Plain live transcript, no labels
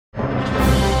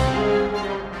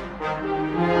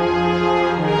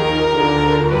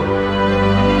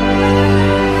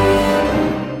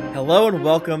Hello and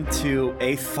welcome to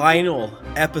a final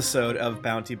episode of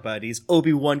Bounty Buddies,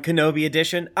 Obi-Wan Kenobi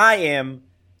edition. I am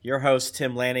your host,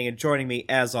 Tim Lanning, and joining me,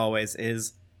 as always,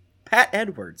 is Pat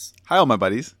Edwards. Hi, all my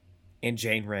buddies. And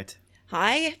Jane Ritt.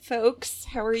 Hi, folks.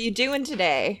 How are you doing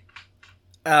today?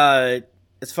 As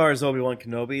far as Obi-Wan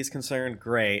Kenobi is concerned,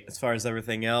 great. As far as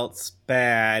everything else,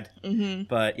 bad. Mm-hmm.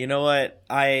 But you know what?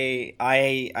 I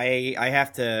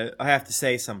have to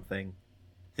say something.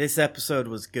 This episode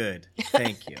was good.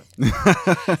 Thank you.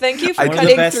 Thank you for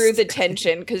cutting through the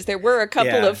tension, because there were a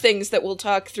couple of things that we'll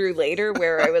talk through later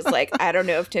where I was like, I don't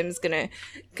know if Tim's gonna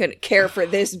care for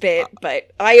this bit,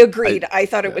 but I agreed. I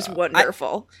thought it was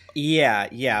wonderful.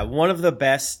 One of the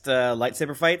best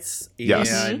lightsaber fights. Yes.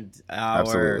 And our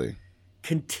Absolutely.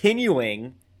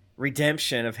 continuing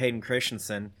redemption of Hayden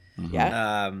Christensen. Mm-hmm.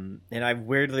 Yeah. And I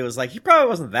weirdly was like, he probably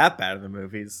wasn't that bad in the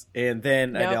movies. And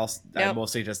then I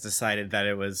mostly just decided that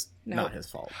it was not his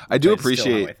fault. I do Which is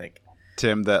still appreciate, how I think.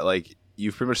 Tim, that like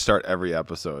you pretty much start every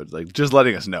episode like just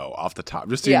letting us know off the top,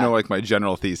 just so you know like my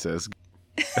general thesis.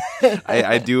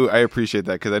 I appreciate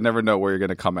that, because I never know where you're going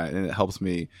to come at, and it helps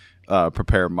me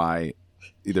prepare my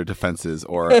either defenses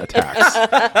or attacks.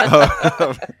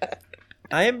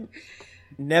 I am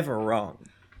never wrong.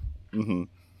 Mm-hmm.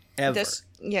 Ever.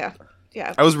 Yeah.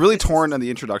 I was really torn on the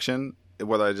introduction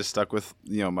whether I just stuck with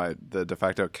the de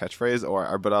facto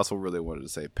catchphrase but I also really wanted to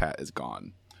say Pat is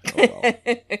gone. Oh, well.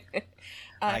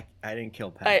 I didn't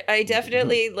kill Pat. I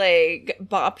definitely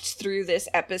bopped through this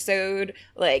episode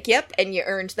yep, and you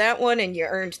earned that one, and you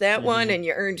earned that one, and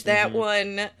you earned that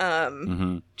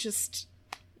one. Just,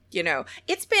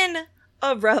 it's been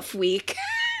a rough week.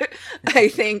 I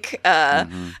think,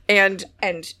 and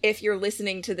if you're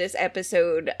listening to this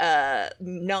episode,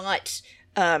 not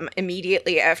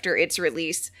immediately after its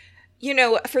release,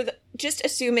 just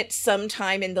assume it's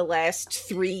sometime in the last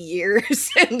 3 years,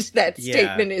 and that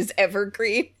statement is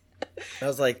evergreen. I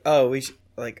was like, oh,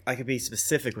 I could be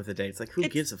specific with the dates. Like, who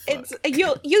gives a fuck?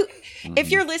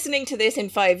 If you're listening to this in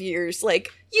 5 years,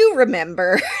 you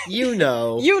remember.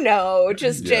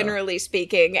 Just generally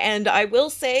speaking. And I will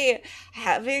say,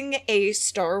 having a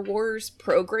Star Wars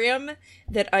program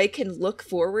that I can look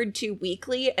forward to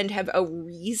weekly and have a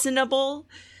reasonable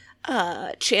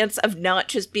chance of not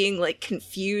just being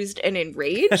confused and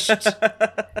enraged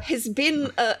has been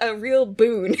a real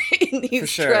boon in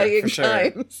these trying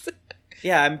times.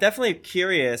 Yeah, I'm definitely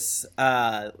curious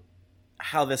how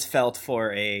this felt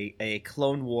for a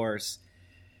Clone Wars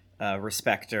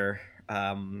respecter,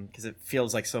 because it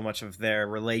feels like so much of their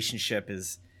relationship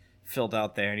is filled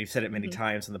out there, and you've said it many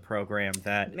times in the program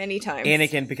that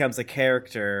Anakin becomes a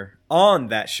character on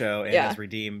that show and has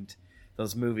redeemed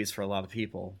those movies for a lot of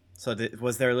people. So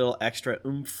was there a little extra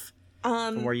oomph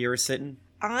from where you were sitting?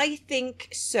 I think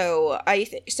so.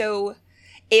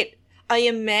 I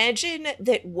imagine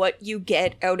that what you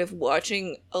get out of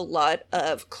watching a lot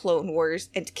of Clone Wars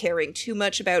and caring too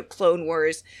much about Clone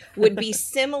Wars would be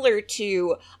similar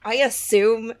to, I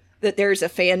assume that there's a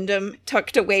fandom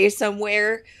tucked away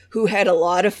somewhere who had a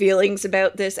lot of feelings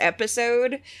about this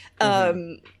episode.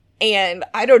 And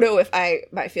I don't know if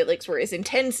my feelings were as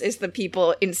intense as the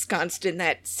people ensconced in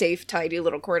that safe, tidy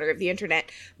little corner of the internet.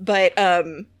 But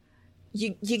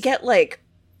you get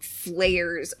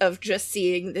flares of just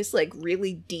seeing this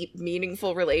really deep,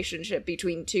 meaningful relationship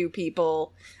between two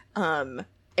people, and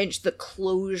just the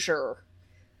closure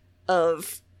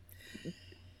of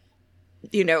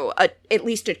at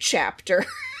least a chapter.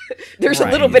 There's a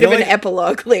little bit of an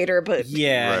epilogue later, but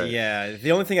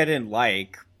the only thing I didn't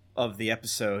like of the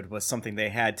episode was something they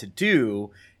had to do,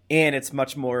 and it's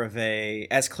much more of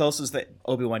as close as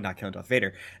Obi-Wan not killing Darth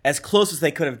Vader, as close as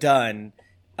they could have done.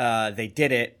 They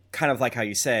did it kind of like how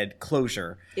you said,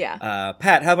 closure. Yeah.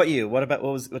 Pat, how about you?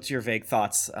 What's your vague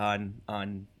thoughts on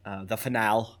the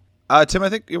finale? Tim, I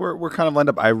think we're kind of lined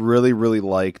up. I really, really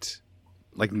liked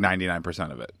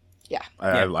 99% of it. Yeah.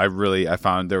 I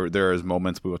found there is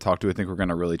moments we will talk to. I think we're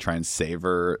gonna really try and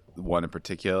savor one in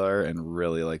particular and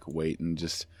really wait and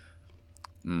just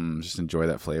enjoy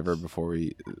that flavor before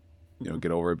we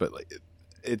get over it. But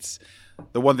it's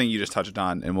the one thing you just touched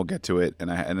on, and we'll get to it.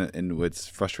 And what's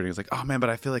frustrating is oh man, but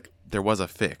I feel like there was a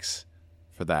fix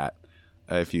for that.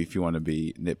 If you want to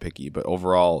be nitpicky, but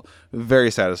overall, very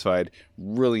satisfied.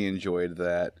 Really enjoyed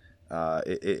that.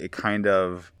 It kind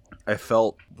of, I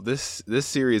felt this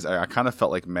series. I kind of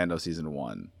felt like Mando season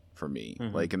 1 for me,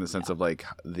 in the sense of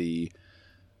the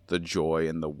joy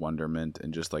and the wonderment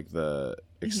and just the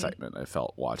excitement I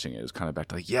felt watching it. It was kind of back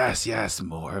to yes,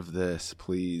 more of this,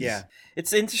 please. Yeah,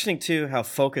 it's interesting too how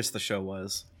focused the show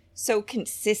was. So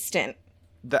consistent.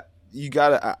 That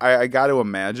I gotta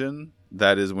imagine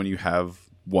that is when you have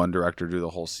one director do the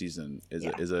whole season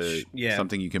is Yeah.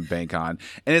 something you can bank on.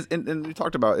 And and we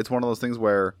talked about, it's one of those things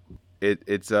where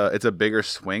it's a bigger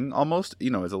swing almost.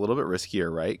 You know, it's a little bit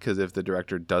riskier, right? Because if the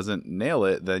director doesn't nail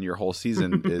it, then your whole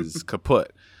season is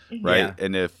kaput, right? Yeah.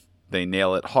 And if they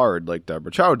nail it hard, like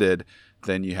Deborah Chow did,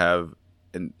 then you have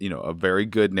a very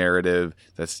good narrative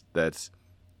that's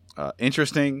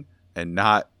interesting and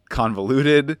not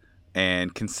convoluted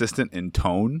and consistent in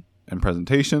tone and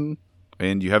presentation,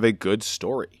 and you have a good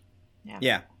story.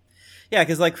 Yeah,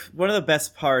 because like one of the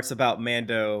best parts about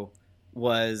Mando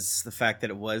was the fact that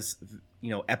it was,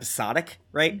 episodic,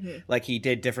 right? Mm-hmm. Like he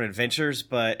did different adventures,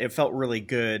 but it felt really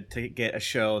good to get a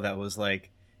show that was like,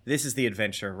 this is the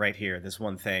adventure right here, this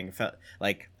one thing. It felt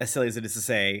like, as silly as it is to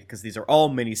say, because these are all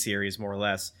miniseries more or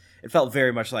less, it felt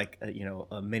very much like a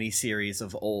miniseries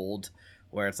of old,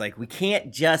 where it's like, we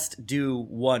can't just do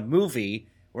one movie.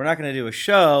 We're not going to do a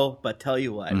show, but tell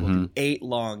you what, we'll do 8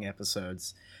 long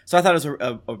episodes. So I thought it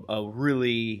was a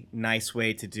really nice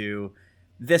way to do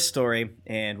this story,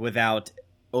 and without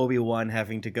Obi-Wan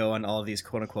having to go on all of these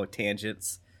quote-unquote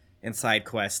tangents and side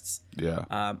quests. Yeah.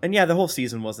 And yeah, the whole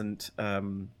season wasn't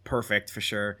perfect for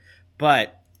sure,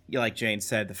 but like Jane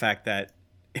said, the fact that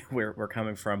we're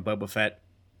coming from Boba Fett,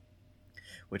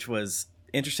 which was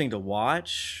interesting to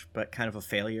watch, but kind of a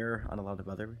failure on a lot of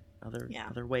other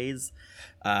ways.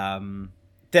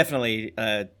 Definitely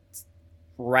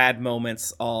rad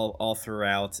moments all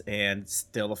throughout, and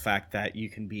still the fact that you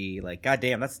can be like, God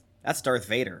damn, that's Darth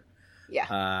Vader.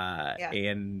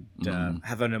 And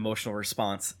have an emotional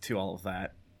response to all of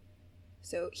that.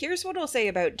 So here's what I'll say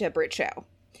about Deborah Chow.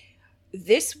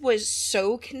 This was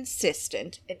so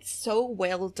consistent. It's so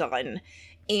well done.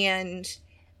 And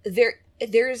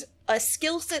there's a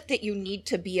skill set that you need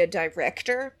to be a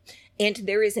director, and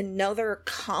there is another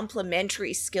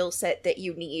complementary skill set that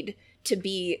you need to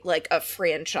be like a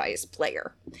franchise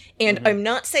player. And I'm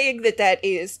not saying that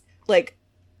is like,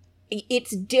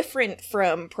 it's different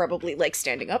from probably like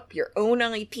standing up your own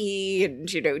IP and,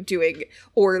 doing,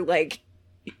 or like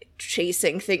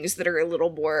chasing things that are a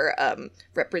little more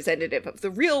representative of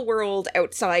the real world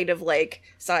outside of like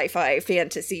sci-fi,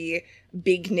 fantasy,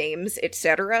 big names,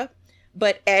 etc.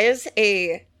 But as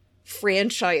a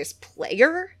franchise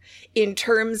player, in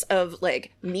terms of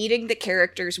like meeting the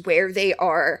characters where they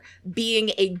are,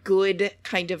 being a good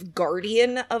kind of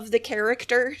guardian of the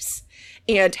characters,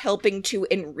 and helping to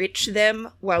enrich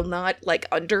them while not like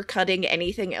undercutting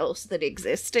anything else that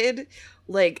existed,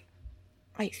 like,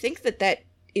 I think that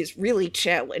is really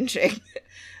challenging.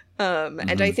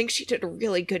 And I think she did a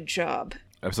really good job.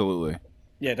 Absolutely.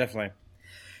 Yeah, definitely.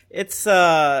 It's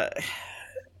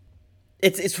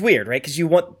weird, right? Because you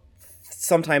want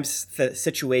sometimes the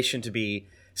situation to be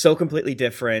so completely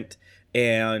different,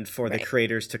 and for the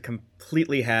creators to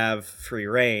completely have free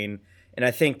reign. And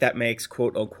I think that makes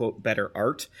quote unquote better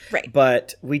art. Right.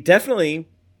 But we definitely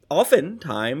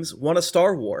oftentimes want a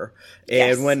Star War.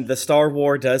 And when the Star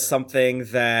War does something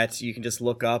that you can just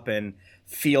look up and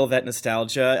feel that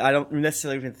nostalgia, I don't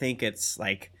necessarily even think it's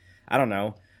like, I don't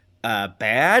know,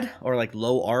 bad or like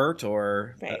low art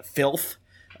or filth.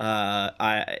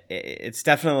 It's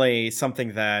definitely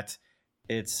something that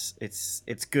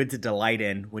it's good to delight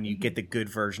in when you get the good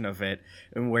version of it,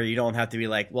 and where you don't have to be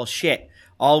like, well, shit,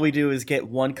 all we do is get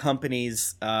one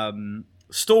company's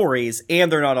stories,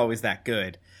 and they're not always that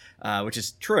good. Which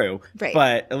is true,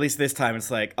 but at least this time it's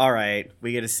like, all right,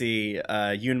 we get to see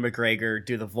Ewan McGregor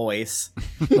do the voice,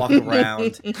 walk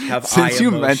around, have since eye you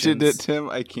emotions. mentioned it, Tim,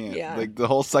 I can't. Like the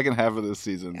whole second half of this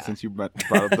season, since you brought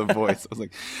up the voice, I was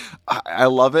like, I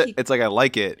love it. It's like I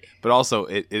like it, but also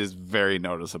it is very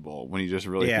noticeable when you just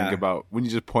really think about, when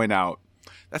you just point out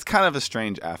that's kind of a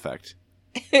strange affect.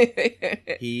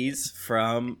 He's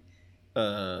from.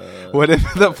 What if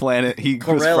the planet he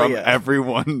Corellia. was from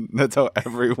everyone? That's how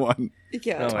everyone.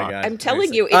 Yeah, oh my God. I'm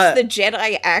telling you, it's the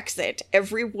Jedi accent.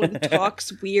 Everyone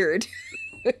talks weird.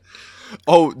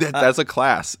 That's a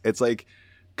class. It's like,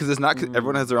 because it's not,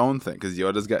 everyone has their own thing. Because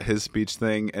Yoda's got his speech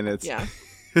thing, and it's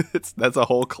that's a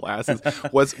whole class. It's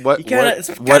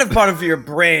kind of part of your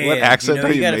brain. What accent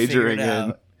are you majoring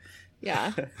in?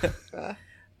 Yeah.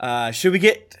 Should we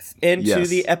get into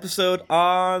the episode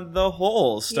on the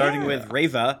whole, starting with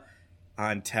Reva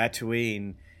on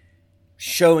Tatooine,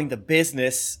 showing the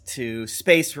business to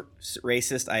space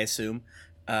racist, I assume.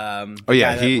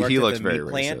 He looks very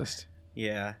racist.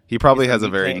 Yeah, he probably has a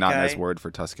very not nice word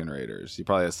for Tusken Raiders. He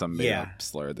probably has some made up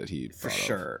slur that he for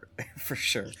sure.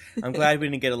 I'm glad we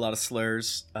didn't get a lot of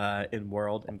slurs in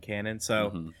World and canon,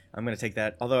 so I'm going to take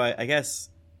that. Although I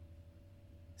guess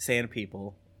Sand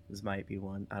People. This might be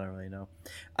one. I don't really know.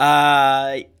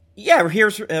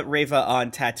 Here's Reva on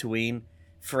Tatooine.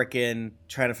 frickin'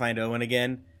 trying to find Owen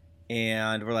again.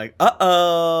 And we're like,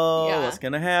 uh-oh, Yeah. what's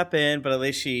going to happen? But at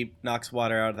least she knocks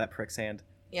water out of that prick's hand.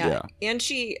 Yeah. And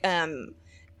she,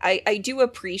 I do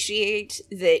appreciate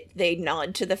that they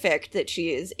nod to the fact that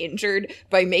she is injured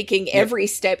by making every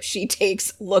step she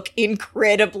takes look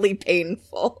incredibly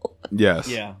painful. Yes.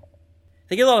 Yeah.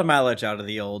 They get a lot of mileage out of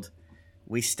the old,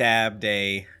 we stabbed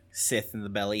a Sith in the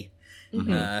belly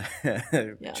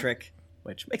trick,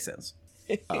 which makes sense.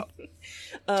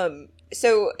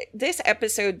 So this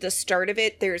episode, the start of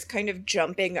it, there's kind of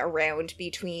jumping around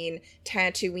between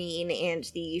Tatooine and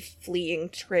the fleeing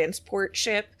transport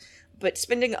ship, but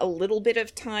spending a little bit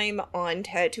of time on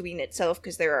Tatooine itself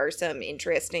because there are some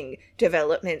interesting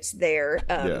developments there.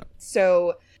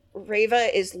 So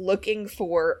Reva is looking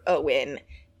for Owen,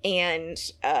 and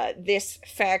this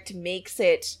fact makes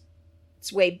its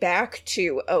way back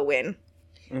to Owen,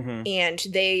 and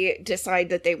they decide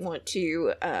that they want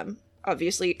to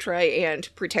obviously try and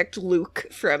protect Luke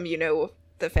from,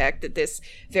 the fact that this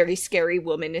very scary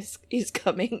woman is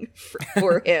coming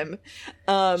for him.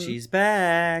 She's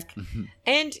back.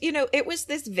 And, it was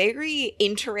this very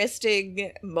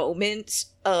interesting moment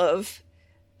of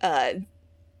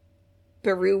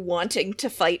Beru wanting to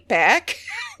fight back.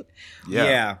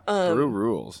 Yeah. Beru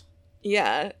rules.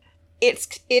 Yeah.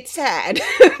 It's sad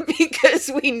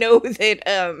because we know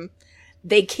that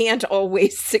they can't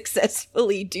always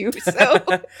successfully do so.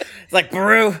 It's like,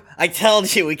 Beru, I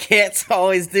told you we can't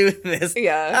always do this.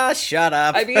 Yeah. Ah, shut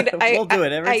up. I mean, we'll do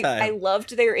it every time. I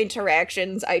loved their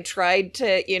interactions. I tried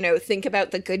to, think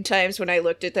about the good times when I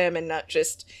looked at them and not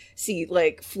just see,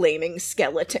 flaming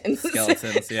skeletons.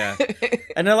 Yeah.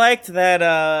 And I liked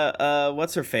that,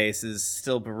 what's-her-face is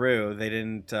still Beru. They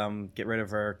didn't get rid of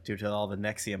her due to all the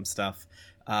Nexium stuff.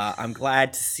 I'm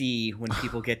glad to see when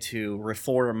people get to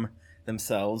reform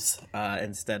themselves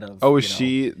instead of was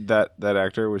she that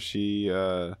actor, was she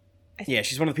yeah,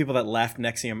 she's one of the people that left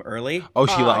Nexium early.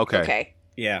 Okay.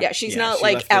 Yeah, she's not she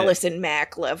like left it. Allison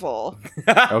Mack level.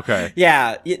 Okay.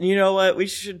 Yeah, you know what, we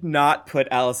should not put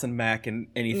Allison Mack in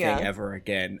anything ever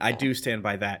again. I do stand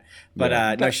by that,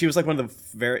 but no, she was like one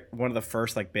of the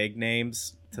first big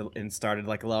names and started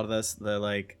a lot of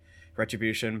the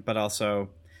Retribution, but also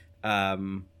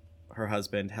her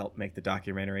husband helped make the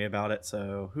documentary about it,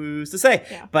 so who's to say?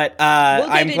 Yeah. But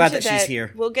I'm glad that she's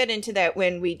here. We'll get into that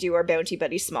when we do our Bounty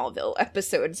Buddy Smallville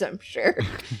episodes, I'm sure.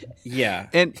 Yeah.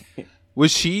 And was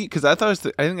she, because I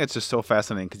think that's just so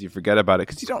fascinating because you forget about it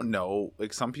because you don't know,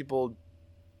 some people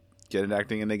get into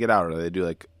acting and they get out, or they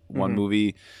do one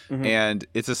movie and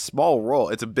it's a small role.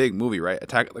 It's a big movie, right?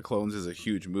 Attack of the Clones is a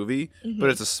huge movie, but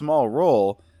it's a small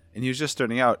role. And he was just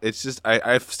starting out. It's just,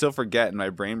 I still forget, and my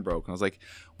brain broke. And I was like,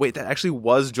 wait, that actually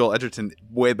was Joel Edgerton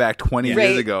way back 20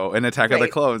 years ago in Attack of the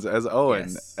Clones as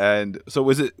Owen. Yes. And so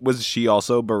was she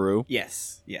also Beru?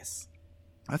 Yes.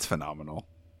 That's phenomenal.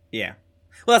 Yeah.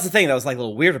 Well, that's the thing that was a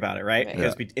little weird about it, right?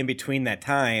 Because in between that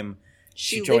time,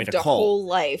 she joined lived a cult. Whole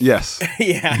life. Yes.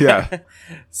 Yeah.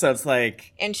 So it's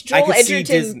and Joel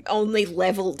Edgerton only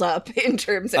leveled up in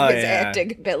terms of his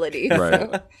acting ability.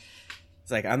 Right. So.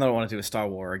 It's I don't want to do a Star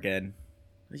Wars again.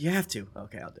 You have to.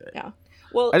 Okay, I'll do it. Yeah.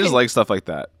 Well, I just like stuff like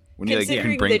that. When you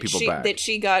can bring people back. That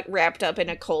she got wrapped up in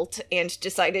a cult and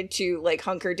decided to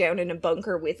hunker down in a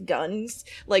bunker with guns.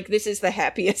 This is the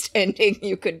happiest ending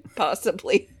you could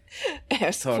possibly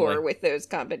ask for with those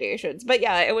combinations. But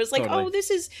yeah, it was oh,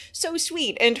 this is so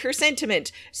sweet, and her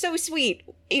sentiment so sweet.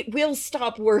 It will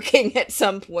stop working at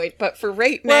some point, but for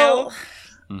right now,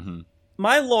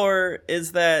 my lore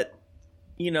is that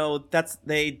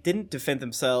they didn't defend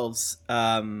themselves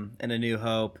in A New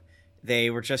Hope. They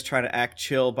were just trying to act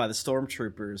chill by the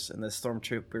stormtroopers, and the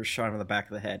stormtroopers shot him in the back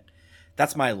of the head.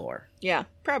 That's my lore. Yeah,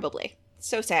 probably.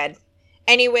 So sad.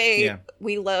 Anyway,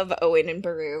 we love Owen and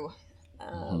Beru.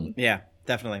 Yeah,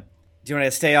 definitely. Do you want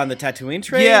to stay on the Tatooine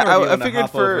train? Yeah, or do you I figured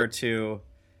hop over to.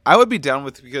 I would be down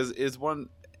with, because it's one,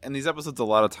 and these episodes a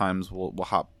lot of times we'll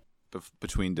hop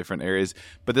between different areas,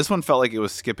 but this one felt like it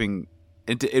was skipping.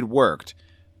 It worked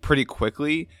pretty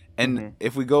quickly, and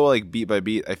if we go beat by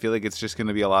beat, I feel like it's just going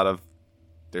to be a lot of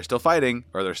they're still fighting,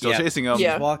 or they're still chasing him.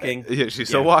 She's walking. Yeah, she's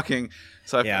still walking.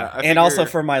 So I and figure... also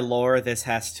for my lore, this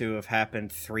has to have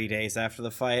happened 3 days after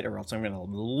the fight, or else I'm going to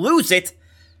lose it.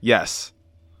 Yes,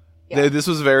 this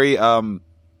was very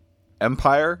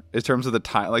Empire in terms of the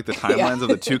time, the timelines of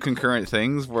the two concurrent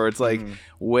things, where it's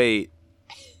wait,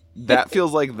 that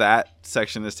feels like that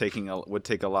section is would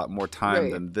take a lot more time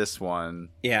than this one.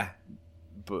 Yeah.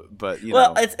 But you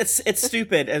know, it's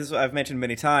stupid, as I've mentioned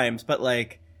many times, but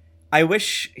I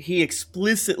wish he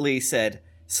explicitly said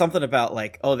something about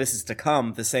oh, this is to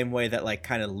come, the same way that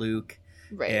kind of Luke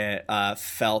Right.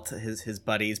 felt his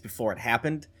buddies before it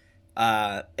happened.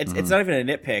 It's not even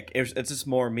a nitpick. It's just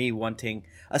more me wanting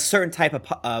a certain type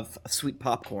of sweet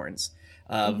popcorns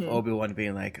of Obi-Wan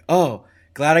being like, oh,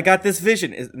 glad I got this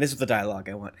vision. And this is the dialogue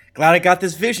I want. Glad I got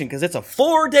this vision because it's a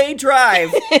 4-day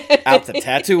drive out to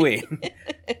Tatooine.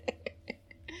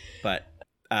 But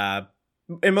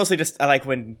and mostly just I like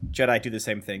when Jedi do the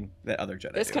same thing that other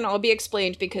Jedi This do. can all be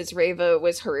explained because Reva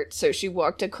was hurt, so she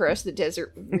walked across the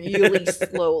desert really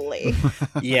slowly.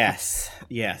 Yes.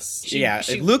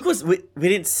 Luke was we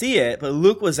didn't see it, but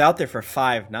Luke was out there for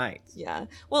 5 nights. Yeah.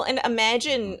 Well, and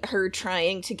imagine her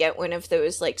trying to get one of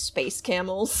those like space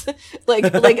camels.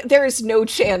 like there is no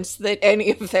chance that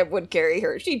any of them would carry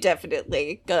her. She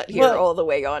definitely got here all the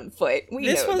way on foot.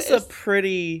 This was a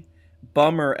pretty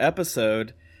bummer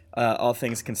episode. All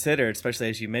things considered, especially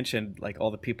as you mentioned, like all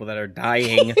the people that are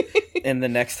dying in the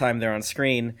next time they're on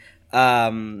screen.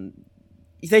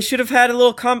 They should have had a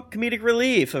little comedic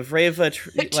relief of Reva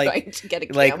trying to get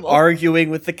a like camel. arguing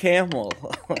with the camel.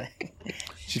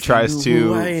 She tries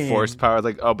to force power,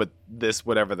 like, oh, but this,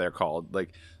 whatever they're called,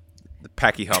 like the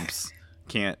Packy Humps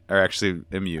are actually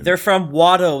immune. They're from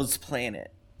Watto's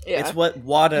planet. Yeah. It's what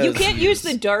Watto's You can't use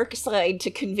the dark side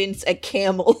to convince a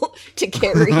camel to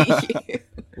carry you.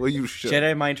 Well, you should.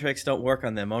 Jedi mind tricks don't work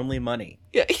on them. Only money.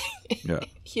 Yeah. Yeah.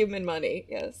 Human money,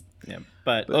 yes. Yeah.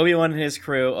 But Obi-Wan and his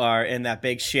crew are in that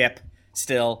big ship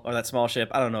still, or that small ship.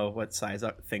 I don't know what size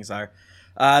things are.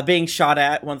 Being shot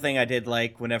at. One thing I did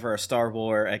like whenever a Star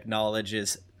Wars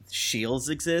acknowledges shields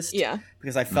exist. Yeah.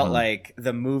 Because I felt like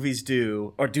the movies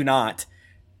do, or do not,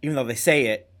 even though they say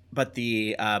it, but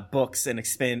the books and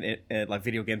like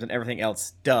video games and everything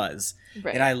else does.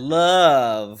 Right. And I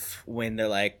love when they're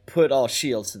like, put all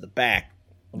shields to the back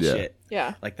and shit.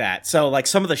 Yeah. Like that. So like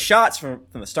some of the shots from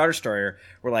the Star Destroyer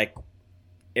were like,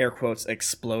 air quotes,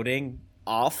 exploding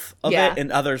off of it,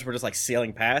 and others were just like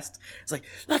sailing past. It's like,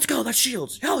 let's go, that's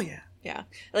shields. Hell yeah. Yeah.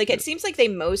 Like, it seems like they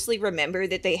mostly remember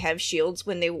that they have shields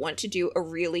when they want to do a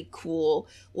really cool,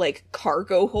 like,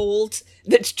 cargo hold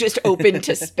that's just open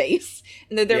to space.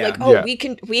 And then they're like, oh,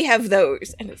 we have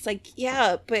those. And it's like,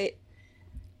 yeah, but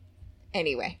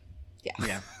anyway. Yeah.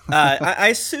 Yeah. I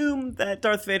assume that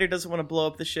Darth Vader doesn't want to blow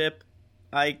up the ship.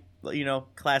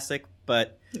 Classic,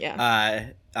 but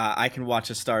I can watch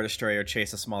a Star Destroyer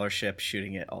chase a smaller ship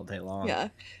shooting it all day long. Yeah.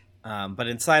 But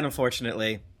inside,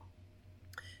 unfortunately,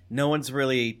 no one's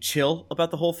really chill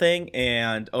about the whole thing,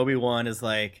 and Obi-Wan is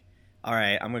like, all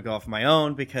right, I'm going to go off my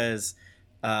own because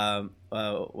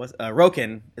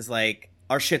Roken is like,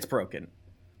 our shit's broken.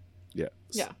 Yeah.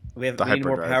 Yeah. We need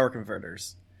more power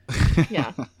converters.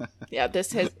 Yeah. Yeah, this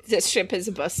ship has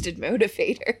a busted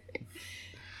motivator.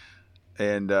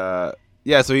 And, so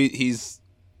he's,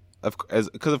 because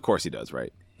of course he does,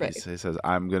 right? Right. He says,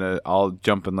 I'll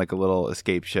jump in like a little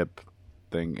escape ship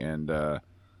thing and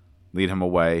lead him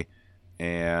away,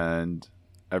 and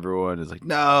everyone is like,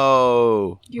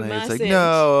 no, you Leia's mustn't. like,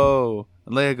 no,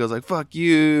 and Leia goes like, fuck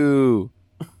you,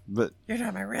 but You're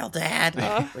not my real dad.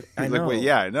 I he's know. like, wait,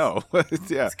 yeah, I know.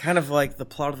 Yeah, It's kind of like the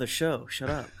plot of the show. Shut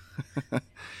up.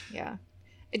 Yeah.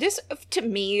 To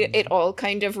me, it all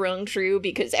kind of rung true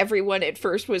because everyone at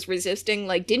first was resisting.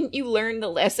 Like, didn't you learn the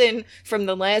lesson from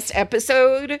the last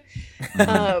episode?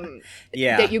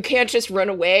 Yeah. That you can't just run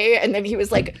away. And then he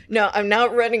was like, no, I'm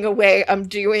not running away. I'm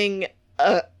doing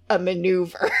a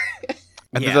maneuver.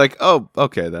 and they're like, oh,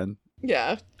 okay then.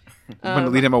 Yeah. I'm going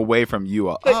to lead him away from you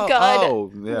all. But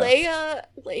God, yeah.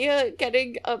 Leia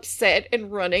getting upset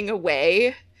and running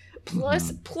away.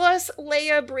 Plus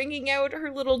Leia bringing out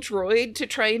her little droid to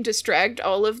try and distract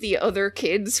all of the other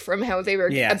kids from how they were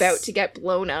about to get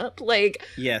blown up. Like,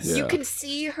 you can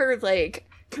see her, like,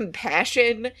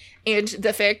 compassion and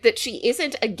the fact that she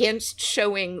isn't against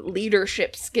showing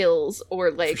leadership skills or,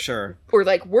 like, or,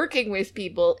 like, working with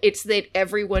people. It's that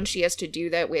everyone she has to do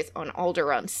that with on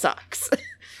Alderaan sucks.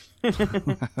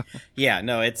 Yeah,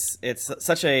 no, it's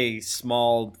such a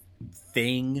small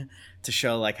thing to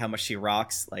show like how much she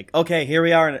rocks. Like, okay, here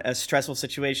we are in a stressful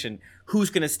situation.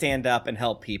 Who's going to stand up and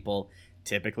help people?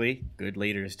 Typically, good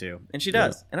leaders do. And she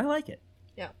does. And I like it.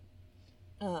 Yeah.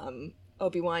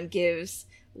 Obi-Wan gives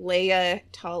Leia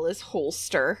Tala's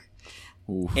holster.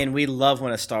 Oof. And we love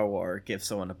when a Star Wars gives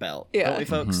someone a belt. Yeah. Don't we,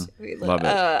 folks? We Love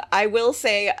it. I will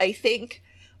say, I think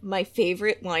my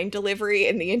favorite line delivery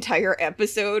in the entire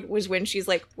episode was when she's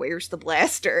like, where's the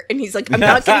blaster? And he's like, I'm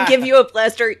not going to give you a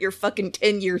blaster. You're fucking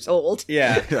 10 years old.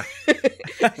 Yeah.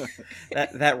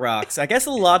 that rocks. I guess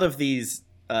a lot of these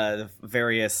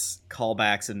various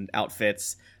callbacks and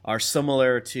outfits are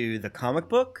similar to the comic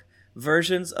book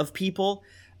versions of people.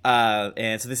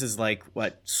 And so this is like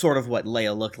what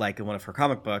Leia looked like in one of her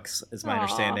comic books, is my Aw.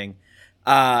 understanding.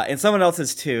 And someone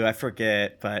else's too, I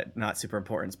forget, but not super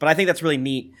important. But I think that's really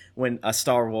neat when a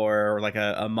Star Wars or like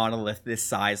a monolith this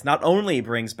size not only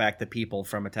brings back the people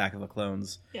from Attack of the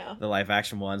Clones, Yeah. the live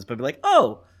action ones, but be like,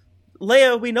 oh,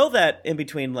 Leia, we know that in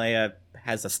between Leia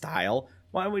has a style.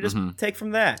 Why don't we just take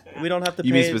from that? We don't have to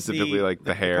You pay mean specifically like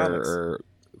the hair comics. or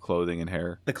clothing and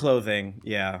hair? The clothing,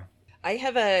 yeah. I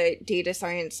have a data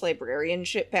science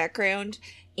librarianship background,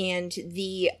 and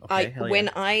hell when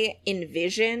yeah. I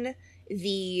envision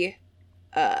the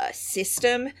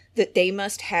system that they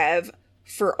must have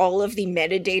for all of the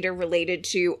metadata related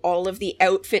to all of the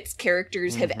outfits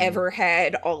characters have ever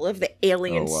had, all of the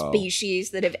alien Oh, wow.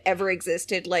 species that have ever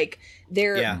existed, like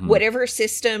their Yeah. whatever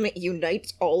system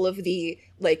unites all of the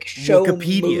like show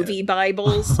Wikipedia. movie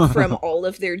bibles from all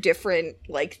of their different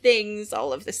like things,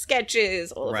 all of the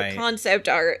sketches, all of Right. the concept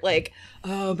art, like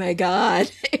oh my god,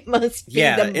 it must be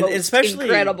Yeah, the and most especially-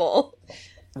 incredible.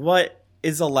 What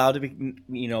is allowed to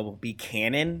be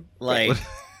canon? Like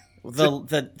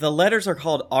the letters are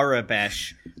called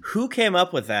Arabesh. Who came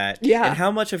up with that? Yeah. And how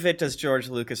much of it does George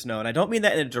Lucas know? And I don't mean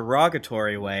that in a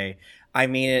derogatory way. I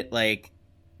mean it like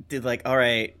all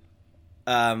right.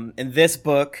 In this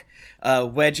book,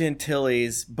 Wedge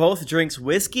Antilles both drinks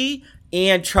whiskey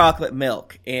and chocolate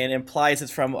milk, and implies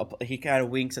it's from. He kind of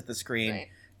winks at the screen. Right.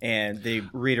 And the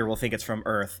reader will think it's from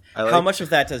Earth. I like- How much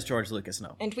of that does George Lucas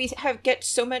know? And we get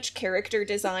so much character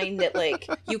design that like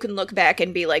you can look back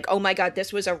and be like, oh my god,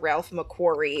 this was a Ralph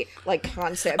McQuarrie like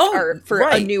concept Oh, art for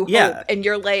right, A New yeah. Hope, and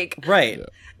you're like, Right.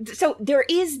 so there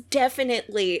is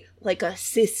definitely like a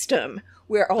system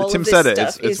where all Tim of this said it.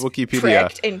 stuff It's is Wikipedia.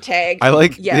 tracked and tagged. I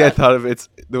like. yeah. Yeah, I thought of it's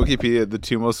the Wikipedia. The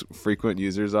two most frequent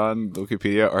users on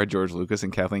Wikipedia are George Lucas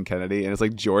and Kathleen Kennedy, and it's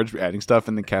like George adding stuff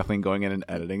and then Kathleen going in and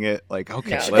editing it. Like, okay,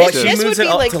 No, let's Well, this, she just. this moves would it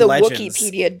be up like to the Legends.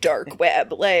 Wikipedia dark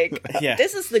web. Like, Yeah.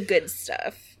 this is the good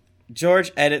stuff.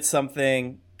 George edits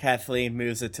something, Kathleen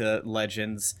moves it to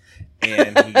Legends,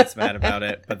 and he gets mad about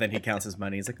it, but then he counts his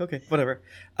money. He's like, okay, whatever.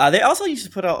 They also used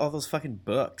to put out all those fucking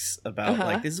books about,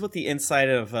 like, this is what the inside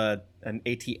of an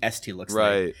AT-ST looks like.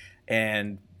 Right.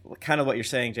 And kind of what you're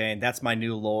saying, Jane, that's my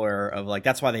new lore of, like,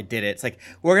 that's why they did it. It's like,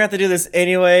 we're going to have to do this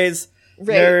anyways.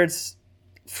 Right. Nerds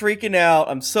freaking out.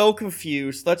 I'm so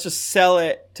confused. Let's just sell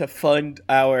it to fund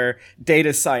our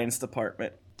data science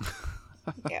department.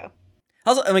 Yeah.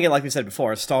 Also, and again, like we said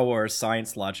before, Star Wars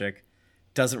science logic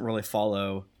doesn't really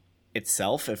follow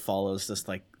itself. It follows just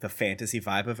like the fantasy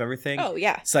vibe of everything. Oh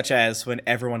yeah. Such as when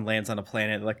everyone lands on a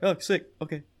planet, they're like, oh, sick,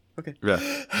 okay. Yeah.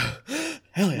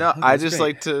 Hell yeah. No, okay, I that's just great.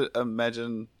 like to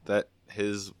imagine that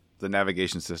the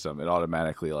navigation system, it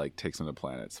automatically like takes them to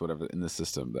planets, whatever in the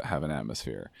system that have an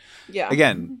atmosphere. Yeah.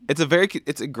 Again, it's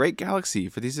a great galaxy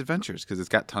for these adventures because it's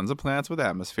got tons of planets with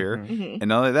atmosphere, Mhm. and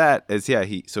not only that,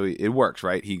 it works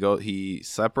right. He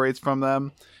separates from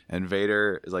them, and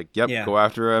Vader is like, "Yep, Yeah. go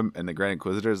after him," and the Grand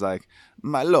Inquisitor is like,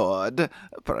 "My lord,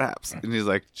 perhaps," and he's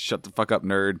like, "Shut the fuck up,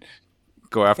 nerd.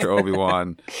 Go after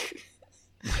Obi-Wan."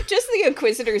 Just the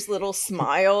Inquisitor's little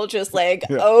smile, just like,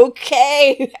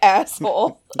 okay,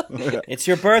 asshole. It's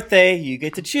your birthday, you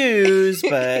get to choose,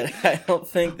 but I don't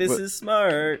think this is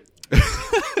smart.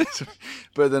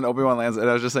 But then Obi-Wan lands, and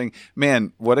I was just saying,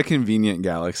 man, what a convenient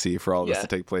galaxy for all of this Yeah. to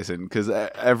take place in, because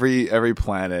every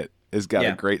planet has got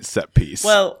Yeah. a great set piece.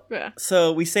 Well, Yeah.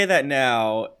 so we say that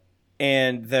now,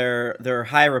 and their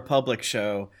High Republic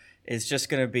show is just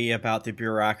going to be about the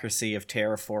bureaucracy of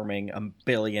terraforming 1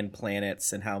 billion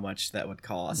planets and how much that would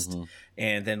cost,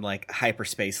 and then like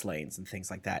hyperspace lanes and things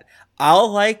like that. I'll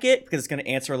like it because it's going to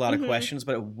answer a lot of questions,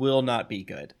 but it will not be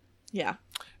good. Yeah.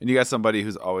 and you got somebody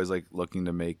who's always like looking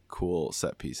to make cool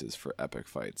set pieces for epic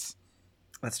fights.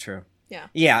 That's true. Yeah.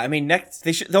 Yeah, I mean,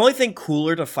 the only thing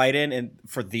cooler to fight in and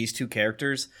for these two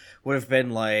characters would have been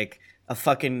like a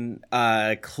fucking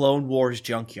Clone Wars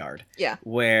junkyard. Yeah.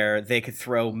 Where they could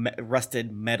throw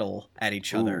rusted metal at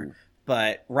each other. Ooh.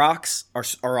 But rocks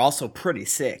are also pretty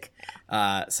sick.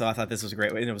 So I thought this was a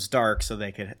great way. And it was dark, so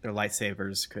their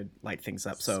lightsabers could light things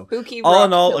up. So Spooky all rock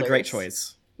in all, pillars. a great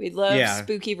choice. We love Yeah.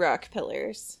 spooky rock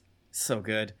pillars. So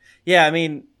good. Yeah, I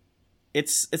mean,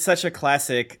 it's such a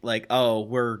classic, like, oh,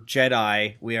 we're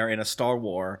Jedi, we are in a Star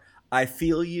War. I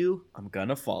feel you, I'm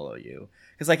gonna follow you.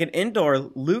 Because like in Endor,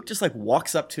 Luke just like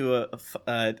walks up to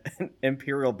an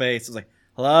Imperial base. It's like,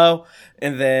 hello?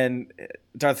 And then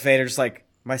Darth Vader just like,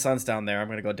 my son's down there, I'm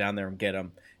gonna go down there and get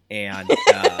him. And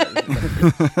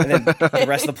then the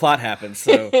rest of the plot happens.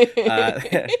 So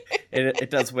it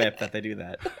does whip that they do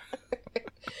that.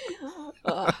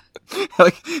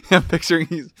 Like I'm picturing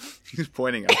he's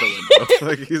pointing out the window.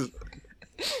 Like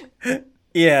he's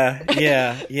Yeah.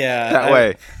 That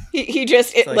way. He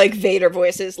just It's like Vader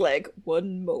voices like,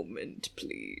 "1 moment,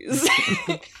 please."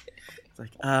 It's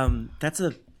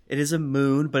like, it is a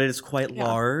moon, but it is quite Yeah.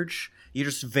 large. You're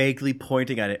just vaguely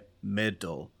pointing at it.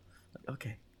 Middle.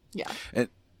 Okay. Yeah. And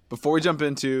before we jump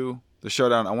into the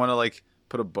showdown, I want to like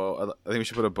put a bow. I think we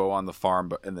should put a bow on the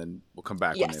farm, and then we'll come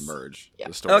back when Yes. they merge Yeah.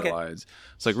 the storylines.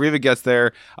 So like Reva gets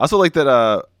there. I also like that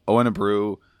Owen and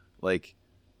Beru, like,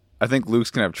 I think Luke's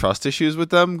gonna have trust issues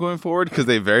with them going forward because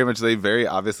they very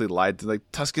obviously lied to, like,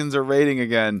 Tuskens are raiding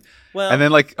again. Well, And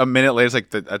then like a minute later, it's like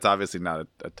that's obviously not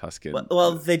a Tusken.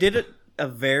 well, they did a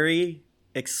very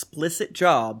explicit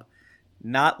job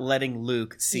not letting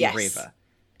Luke see Yes. Reva.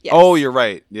 Yes. Oh, you're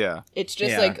right. Yeah. It's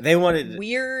just Yeah, like they wanted.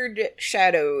 weird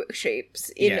shadow shapes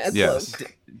in Yes. a Yes.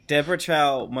 cloak. Deborah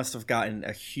Chow must have gotten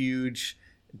a huge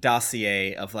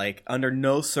dossier of, like, under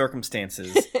no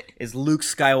circumstances is Luke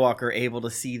Skywalker able to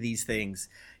see these things.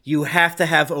 You have to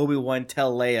have Obi-Wan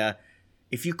tell Leia,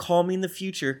 if you call me in the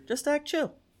future, just act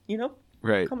chill. You know,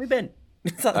 Right. call me Ben.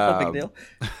 It's not a big Um,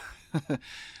 deal.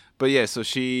 But yeah, so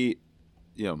she,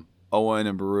 Owen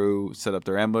and Beru set up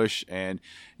their ambush, and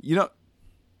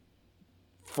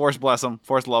Force bless them,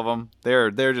 Force love them.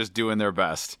 They're just doing their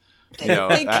best. They kick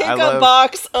a love-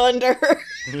 box under.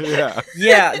 Yeah.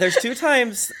 Yeah, there's 2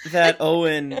 times that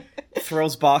Owen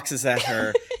throws boxes at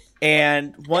her,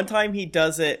 and one time he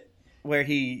does it where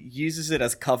he uses it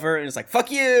as cover and it's like,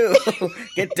 fuck you,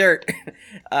 get dirt.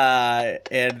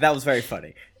 And that was very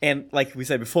funny. And like we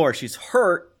said before, she's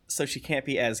hurt, so she can't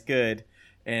be as good,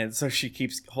 and so she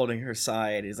keeps holding her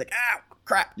side. He's like, ow,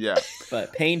 crap. Yeah.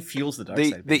 But pain fuels the dark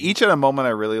They side. they each had a moment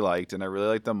I really liked, and I really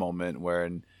liked the moment where,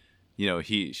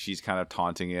 she's kind of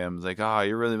taunting him, like,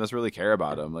 you really must really care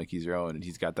about him, like he's your own, and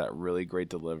he's got that really great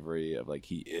delivery of like,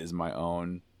 he is my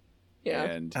own. Yeah.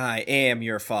 And I am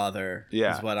your father,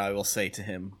 Yeah. is what I will say to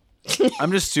him.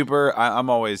 I'm just I'm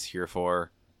always here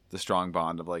for the strong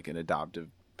bond of like an adoptive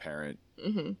parent.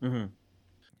 Mm-hmm.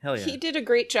 Hell yeah. He did a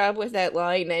great job with that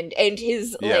line, and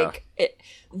his Yeah.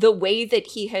 the way that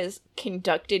he has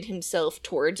conducted himself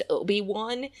towards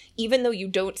Obi-Wan, even though you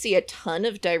don't see a ton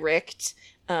of direct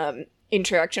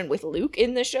interaction with Luke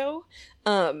in the show,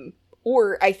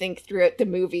 or I think throughout the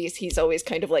movies he's always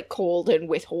kind of like cold and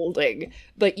withholding,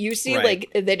 but you see Right.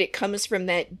 like that it comes from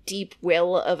that deep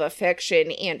well of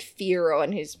affection and fear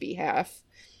on his behalf.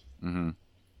 Mm-hmm.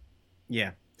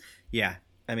 Yeah. Yeah.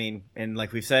 I mean, and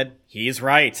like we've said, he's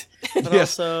right. But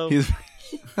Yes, also,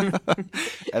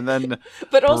 and then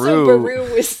But also Beru-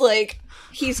 Beru was like,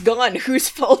 he's gone, whose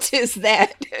fault is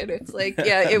that? And it's like,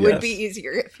 yeah, it would Yes. be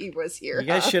easier if he was here. you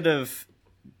guys huh? should have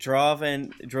drove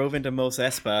into Mos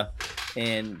Espa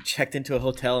and checked into a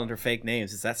hotel under fake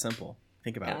names. It's that simple.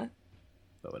 Think about Yeah. it.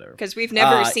 But whatever. Because we've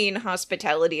never Uh, seen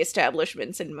hospitality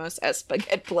establishments in Mos Espa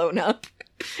get blown up.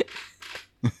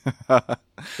 That's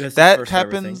the that first of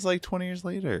happens everything. like 20 years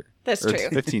later. That's Or it's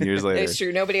true. 15 years later. It's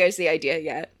true. Nobody has the idea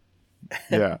yet.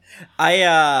 Yeah.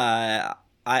 I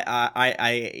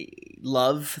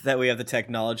love that we have the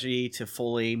technology to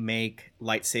fully make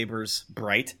lightsabers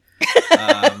bright.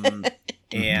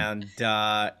 And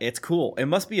it's cool. It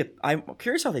must be I'm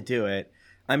curious how they do it.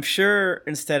 I'm sure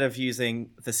instead of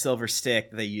using the silver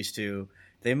stick they used to,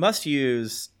 they must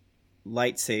use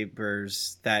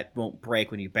lightsabers that won't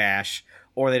break when you bash,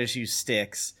 or they just use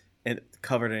sticks and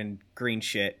covered in green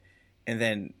shit. And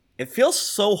then it feels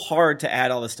so hard to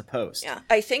add all this to post. Yeah.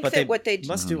 I think But that what they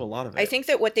must do a lot of it. I think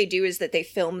that what they do is that they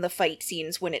film the fight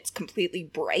scenes when it's completely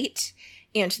bright,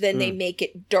 and then they make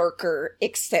it darker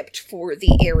except for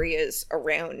the areas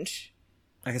around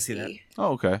I can see that. the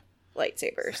Oh, okay.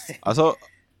 lightsabers. I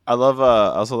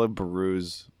also love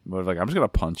Beru's move. Like, I'm just gonna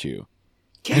punch you.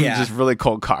 And Yeah. just really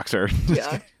cold cocks her.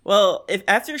 Yeah. Well, if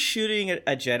after shooting a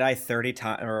Jedi 30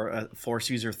 times or a Force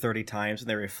user 30 times and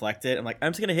they reflect it, I'm like,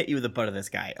 I'm just gonna hit you with the butt of this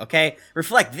guy. Okay,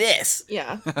 reflect this.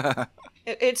 Yeah.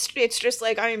 It's just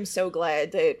like, I am so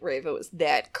glad that Reva was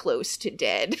that close to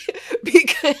dead,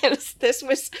 because this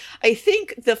was, I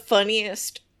think, the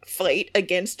funniest fight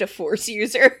against a Force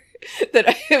user that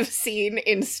I have seen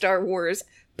in Star Wars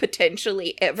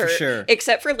potentially ever. For sure.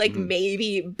 Except for like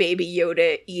maybe Baby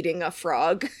Yoda eating a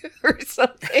frog or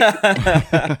something.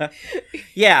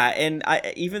 Yeah, and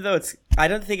even though I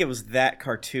don't think it was that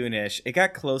cartoonish. It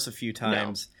got close a few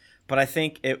times, but I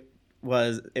think it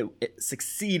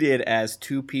succeeded as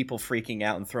 2 people freaking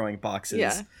out and throwing boxes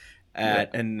Yeah.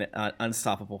 at an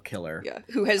unstoppable killer. Yeah.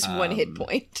 Who has 1 hit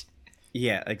point.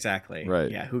 Yeah, exactly.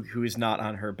 Right. Yeah, who is not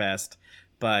on her best.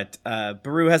 But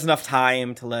Beru has enough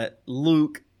time to let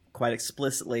Luke, quite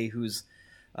explicitly, whose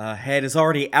head is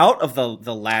already out of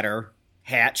the ladder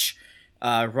hatch,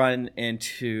 run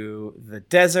into the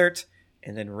desert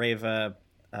and then Reva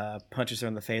punches her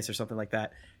in the face or something like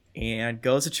that, and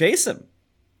goes to chase him.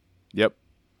 Yep.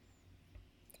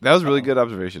 That was really good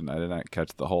observation. I did not catch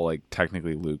the whole, like,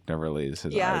 technically Luke never lays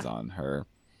his eyes on her.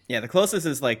 Yeah, the closest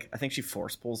is, like, I think she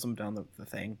force pulls him down the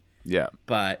thing. Yeah.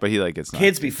 But he, like, gets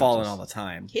kids be falling all the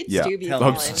time. Kids do be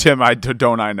falling. Tim,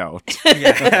 don't I know?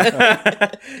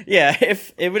 Yeah. Yeah,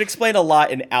 if it would explain a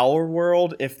lot in our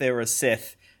world if they were a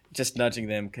Sith just nudging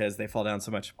them because they fall down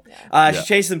so much. She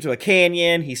chases him to a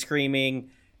canyon. He's screaming.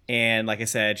 And like I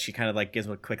said, she kind of like gives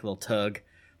him a quick little tug.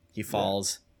 He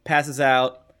falls, passes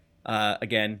out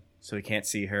again, so he can't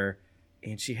see her.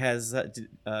 And she has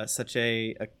such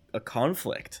a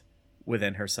conflict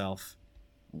within herself.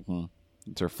 Mm-hmm.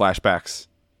 It's her flashbacks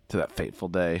to that fateful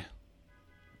day.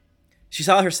 She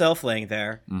saw herself laying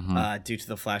there due to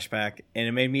the flashback, and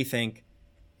it made me think,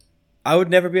 I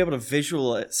would never be able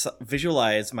to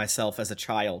visualize myself as a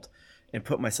child and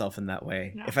put myself in that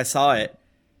way. No. If I saw it,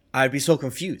 I'd be so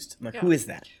confused. I'm like, who is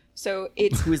that? So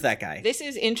who is that guy? This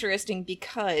is interesting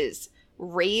because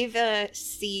Reva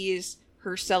sees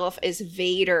herself as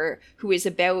Vader, who is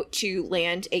about to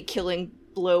land a killing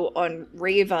blow on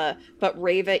Reva, but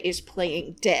Reva is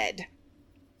playing dead.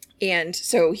 And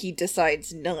so he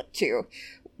decides not to.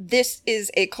 This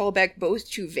is a callback both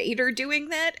to Vader doing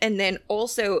that, and then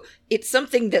also it's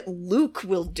something that Luke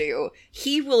will do.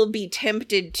 He will be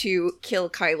tempted to kill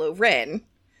Kylo Ren,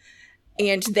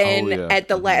 and then at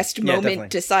the last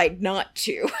moment decide not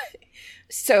to.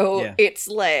 So it's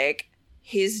like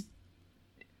his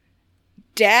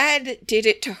dad did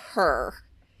it to her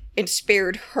and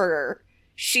spared her.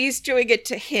 She's doing it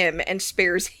to him and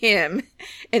spares him,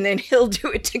 and then he'll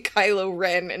do it to Kylo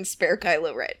Ren and spare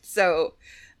Kylo Ren. So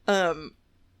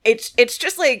it's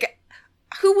just like,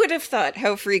 who would have thought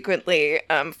how frequently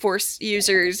Force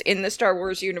users in the Star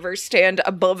Wars universe stand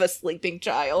above a sleeping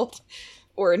child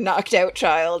or a knocked out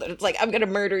child, and it's like, I'm gonna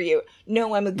murder you.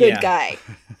 No, I'm a good guy.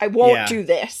 I won't do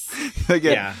this.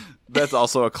 That's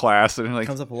also a class, and like,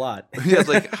 comes up a lot. It's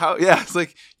like how. Yeah, it's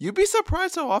like, you'd be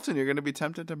surprised how often you're going to be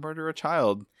tempted to murder a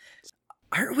child.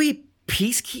 Aren't we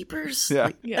peacekeepers?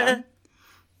 Yeah. Like,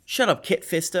 shut up, Kit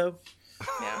Fisto.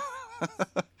 Yeah.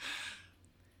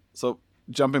 So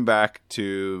jumping back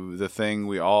to the thing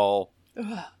we all,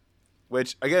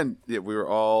 which again, we were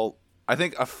all, I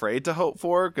think, afraid to hope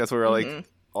for, because we were like,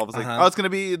 all of us like, oh, it's going to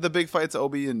be the big fights,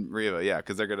 Obi and Reva. Yeah,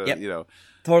 because they're going to,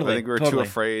 Totally. I think we were too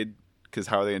afraid. Because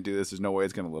how are they going to do this? There's no way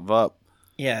it's going to live up.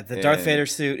 Yeah, the Darth Vader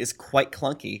suit is quite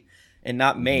clunky and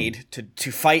not made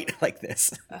to fight like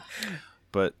this.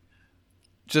 But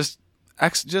just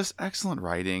excellent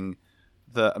writing.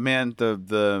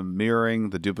 The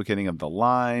mirroring, the duplicating of the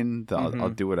line. I'll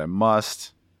do what I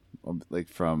must, like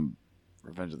from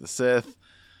Revenge of the Sith,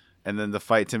 and then the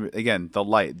fight to again the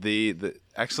light, the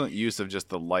excellent use of just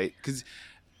the light because.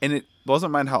 And it blows my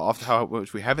mind how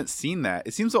much we haven't seen that.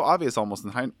 It seems so obvious almost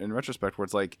in retrospect, where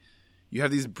it's like you have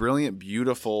these brilliant,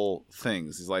 beautiful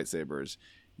things, these lightsabers.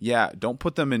 Yeah, don't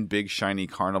put them in big, shiny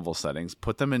carnival settings.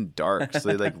 Put them in dark so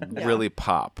they like really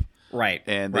pop. Right.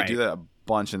 And they do that a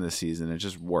bunch in this season. It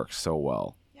just works so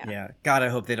well. Yeah. God, I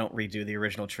hope they don't redo the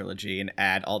original trilogy and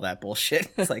add all that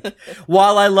bullshit. It's like,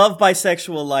 while I love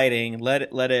bisexual lighting,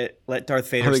 let Darth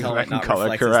Vader's helmet not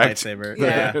reflect his lightsaber.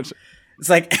 Yeah. It's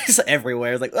like, it's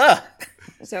everywhere. It's like, ugh.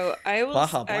 So I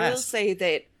will say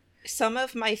that some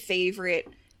of my favorite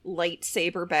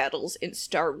lightsaber battles in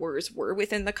Star Wars were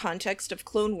within the context of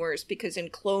Clone Wars, because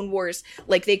in Clone Wars,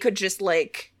 like, they could just,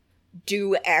 like,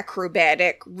 do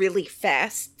acrobatic, really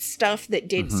fast stuff that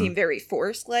did seem very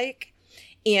Force-like.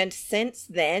 And since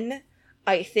then,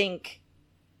 I think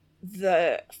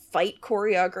the fight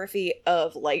choreography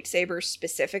of lightsabers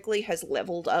specifically has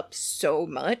leveled up so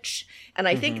much. And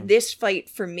I think this fight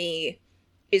for me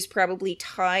is probably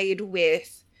tied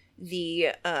with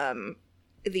the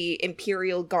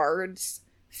Imperial Guards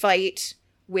fight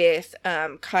with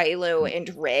Kylo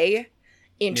and Rey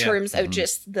in terms of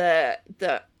just the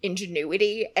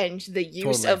ingenuity and the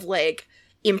use of like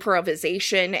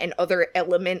improvisation and other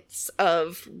elements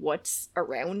of what's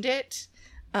around it.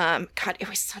 God, it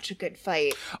was such a good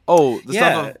fight. Oh, the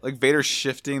stuff of like Vader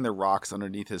shifting the rocks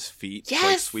underneath his feet to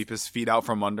like sweep his feet out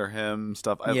from under him,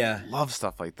 stuff. I love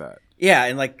stuff like that. Yeah,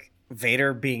 and like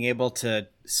Vader being able to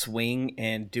swing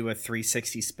and do a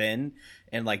 360 spin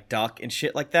and like duck and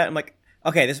shit like that. I'm like,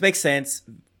 okay, this makes sense.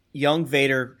 Young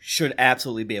Vader should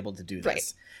absolutely be able to do this.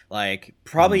 Right. Like,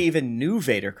 probably even new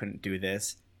Vader couldn't do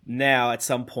this. Now, at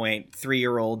some point,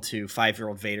 3-year-old to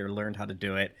 5-year-old Vader learned how to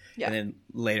do it, and then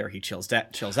later he chills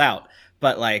out.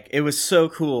 But like, it was so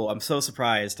cool. I'm so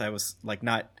surprised. I was like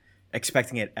not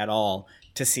expecting it at all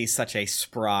to see such a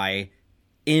spry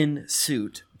in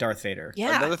suit Darth Vader.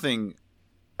 Yeah. Another thing,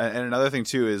 and another thing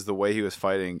too, is the way he was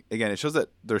fighting. Again, it shows that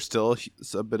there's still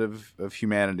a bit of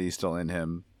humanity still in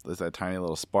him. There's that tiny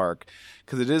little spark,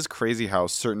 because it is crazy how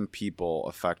certain people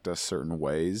affect us certain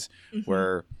ways.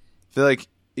 Where I feel like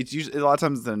it's usually a lot of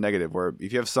times it's a negative. Where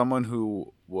if you have someone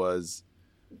who was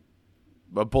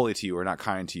a bully to you or not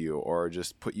kind to you or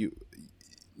just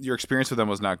your experience with them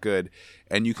was not good,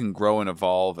 and you can grow and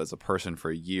evolve as a person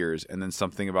for years, and then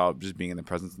something about just being in the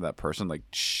presence of that person like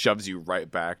shoves you right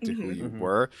back to who you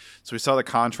were. So we saw the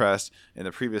contrast in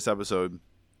the previous episode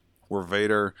where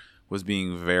Vader was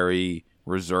being very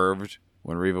reserved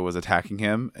when Reva was attacking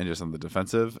him and just on the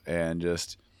defensive and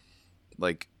just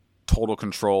like total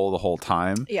control the whole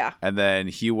time. Yeah. And then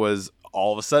he was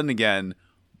all of a sudden again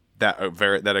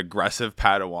that aggressive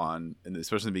Padawan, and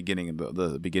especially in the beginning of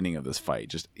the beginning of this fight,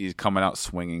 just he's coming out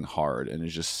swinging hard and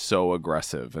is just so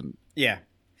aggressive. And yeah,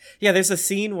 there's a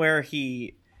scene where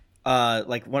he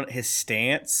like his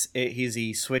stance,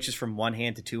 he switches from one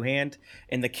hand to two hand,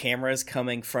 and the camera is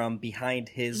coming from behind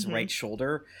his right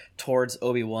shoulder towards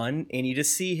Obi-Wan, and you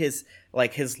just see his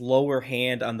lower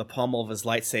hand on the pommel of his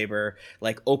lightsaber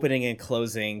like opening and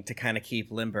closing to kind of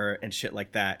keep limber and shit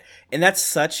like that. And that's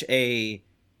such a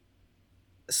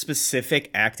specific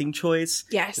acting choice,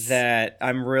 that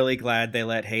I'm really glad they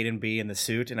let Hayden be in the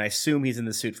suit, and I assume he's in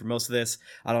the suit for most of this.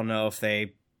 I don't know.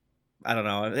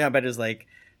 Yeah, but it's like,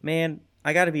 man,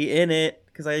 I gotta be in it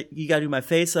because you gotta do my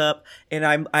face up, and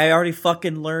I already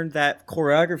fucking learned that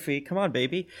choreography. Come on,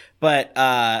 baby. But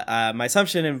my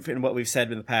assumption in what we've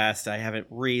said in the past, I haven't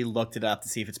re-looked it up to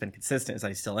see if it's been consistent, is that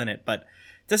he's still in it. But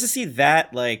just to see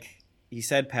that, like you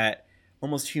said, Pat,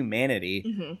 almost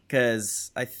humanity,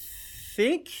 because I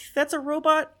think that's a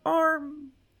robot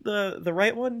arm, the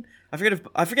right one. I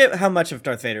forget how much of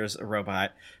Darth Vader is a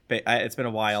robot, but it's been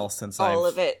a while since all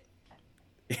of it.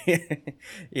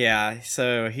 Yeah,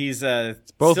 so he's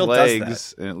both still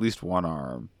legs and at least one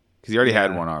arm, because he already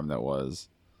had one arm that was.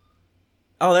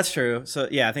 Oh, that's true. So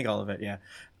yeah, I think all of it. Yeah,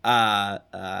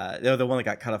 the one that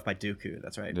got cut off by Dooku.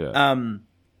 That's right. Yeah.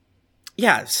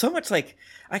 Yeah, so much like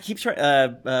I keep trying,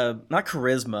 not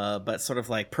charisma, but sort of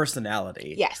like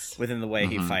personality. Yes. Within the way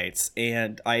he fights,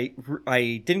 and I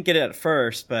didn't get it at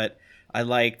first, but I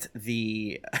liked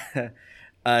the,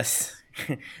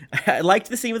 I liked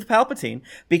the scene with Palpatine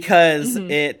because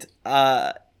it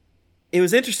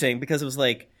was interesting because it was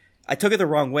like I took it the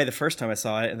wrong way the first time I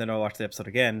saw it, and then I watched the episode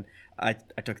again. I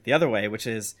took it the other way, which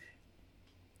is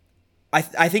I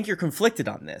think you're conflicted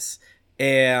on this.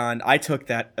 And I took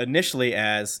that initially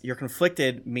as you're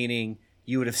conflicted, meaning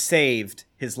you would have saved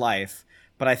his life.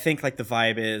 But I think like the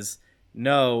vibe is,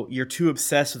 no, you're too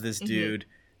obsessed with this dude.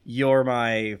 You're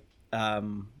my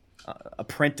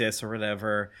apprentice or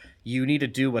whatever. You need to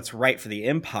do what's right for the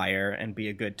Empire and be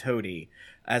a good toady,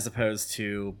 as opposed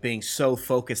to being so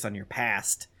focused on your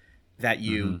past that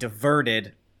you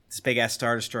diverted this big-ass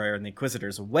Star Destroyer and the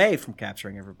Inquisitors away from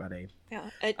capturing everybody.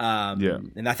 Yeah.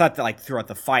 And I thought that like throughout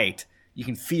the fight, you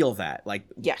can feel that, like,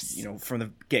 yes, you know, from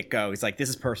the get-go. He's like, this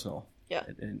is personal. Yeah.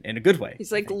 In a good way.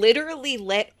 He's like, literally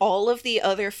let all of the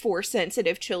other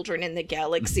Force-sensitive children in the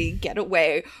galaxy get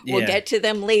away. We'll get to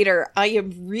them later. I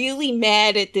am really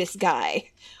mad at this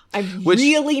guy. I'm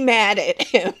really mad at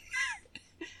him.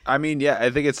 I mean, yeah,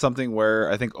 I think it's something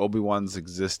where I think Obi-Wan's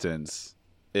existence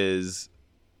helps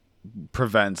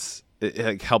prevent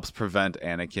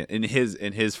Anakin in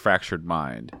his fractured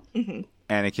mind.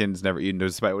 Anakin's never, even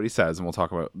despite what he says, and we'll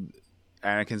talk about,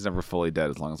 Anakin's never fully dead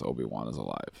as long as Obi-Wan is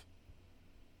alive.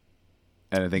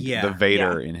 And I think the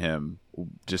Vader in him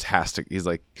just has to, he's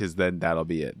like, because then that'll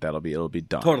be it. It'll be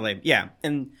done. Totally, yeah.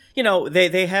 And, you know,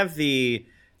 they have the,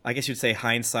 I guess you'd say,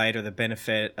 hindsight or the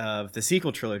benefit of the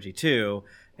sequel trilogy, too.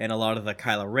 And a lot of the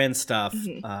Kylo Ren stuff,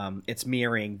 it's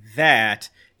mirroring that,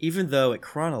 even though it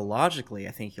chronologically,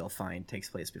 I think you'll find, takes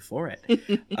place before it.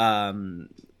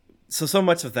 So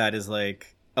much of that is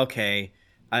like, okay,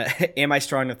 am I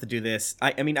strong enough to do this?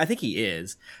 I mean, I think he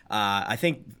is. I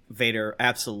think Vader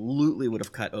absolutely would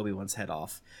have cut Obi-Wan's head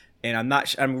off. And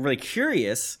I'm really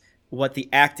curious what the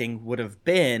acting would have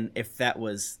been if that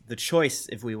was the choice,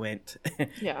 if we went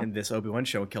in this Obi-Wan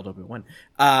show and killed Obi-Wan.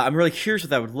 I'm really curious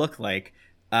what that would look like,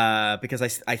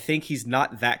 because I think he's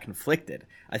not that conflicted.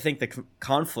 I think the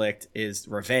conflict is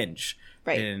revenge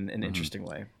in an interesting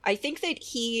way. I think that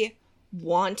he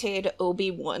wanted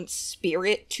Obi-Wan's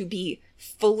spirit to be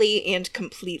fully and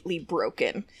completely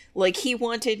broken. Like, he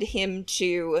wanted him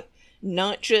to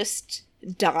not just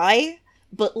die,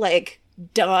 but like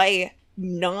die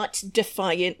not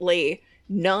defiantly,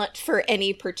 not for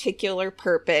any particular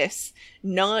purpose,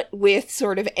 not with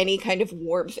sort of any kind of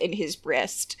warmth in his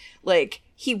breast. Like,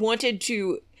 he wanted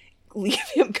to leave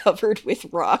him covered with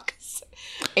rocks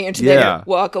and Yeah. then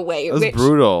walk away. That was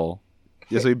brutal.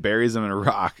 Yeah, so he buries him in a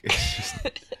rock. It's just,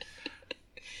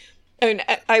 And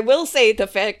I will say the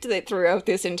fact that throughout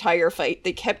this entire fight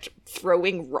they kept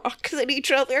throwing rocks at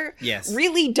each other Yes.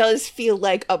 really does feel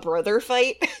like a brother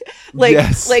fight. like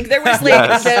Yes. like there was like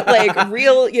Yes. that like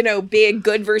real, big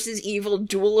good versus evil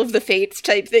duel of the fates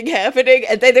type thing happening,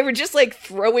 and then they were just like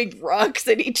throwing rocks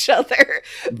at each other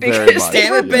Very because much. they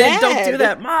Damn were it, Ben! Don't do mad.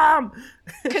 that, Mom.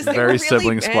 Because they Very were really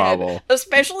sibling mad. squabble.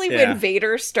 Especially Yeah. when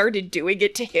Vader started doing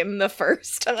it to him the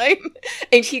first time,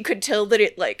 and he could tell that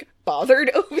it like bothered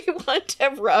Obi-Wan to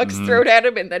have rocks Mm-hmm. thrown at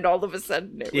him, and then all of a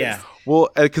sudden it Yeah. well,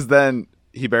 because then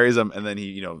he buries him, and then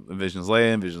he, envisions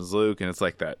Leia, envisions Luke, and it's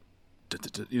like that,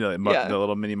 Yeah. the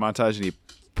little mini montage, and he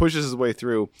pushes his way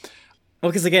through.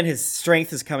 Well, because again, his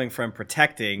strength is coming from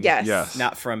protecting, Yes. Yes.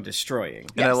 not from destroying.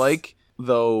 And I Yes. like,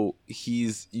 though,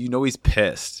 he's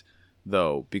pissed,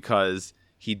 though, because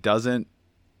he doesn't,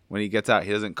 when he gets out,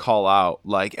 he doesn't call out,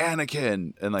 like,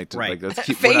 Anakin, and like, Right. let's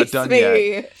we're not Face done me.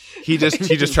 yet. He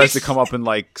just tries to come up and,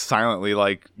 like, silently,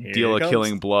 like, Here deal it a comes.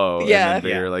 killing blow. Yeah. And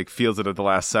then Vader, Yeah. like, feels it at the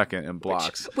last second and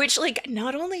blocks. Which, like,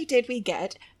 not only did we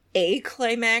get a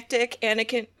climactic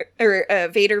Anakin or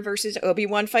Vader versus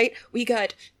Obi-Wan fight, we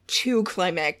got two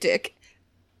climactic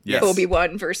Yes.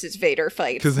 Obi-Wan versus Vader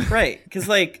fights. 'Cause- Right, because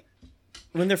like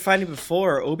when they're fighting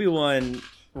before, Obi-Wan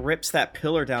rips that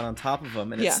pillar down on top of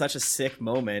him, and Yeah. it's such a sick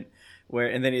moment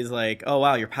and then he's like, "Oh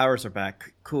wow, your powers are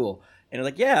back, cool." And I'm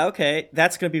like, "Yeah, okay,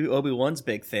 that's gonna be Obi-Wan's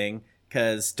big thing."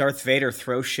 Because Darth Vader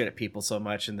throws shit at people so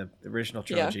much in the original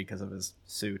trilogy because of his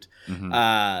suit.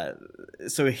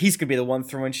 So he's going to be the one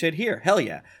throwing shit here. Hell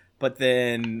yeah. But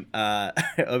then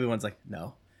Obi-Wan's like,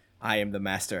 no, I am the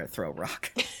master at throw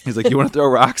rock. He's like, you want to throw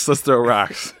rocks? Let's throw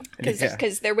rocks.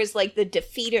 Because there was like the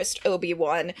defeatist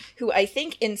Obi-Wan, who I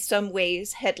think in some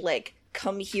ways had like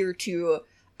come here to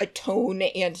atone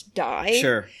and die.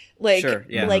 Sure. Like, Sure,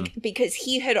 yeah. like because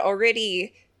he had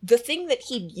already, the thing that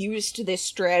he'd used this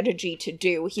strategy to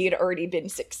do, he had already been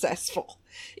successful.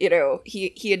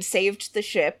 He had saved the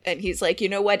ship, and he's like, you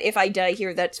know what? If I die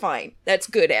here, that's fine. That's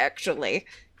good, actually,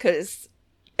 because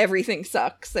everything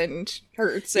sucks and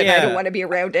hurts, and I don't Yeah. want to be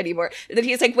around anymore. And then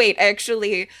he's like, wait,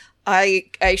 actually, I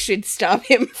should stop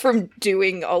him from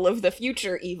doing all of the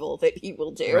future evil that he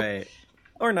will do. Right.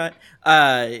 Or not.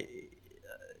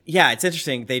 Yeah, it's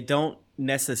interesting. They don't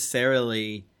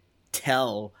necessarily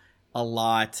tell a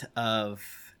lot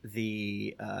of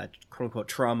the quote unquote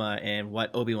trauma and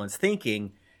what Obi-Wan's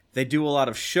thinking. They do a lot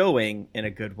of showing in a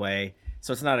good way.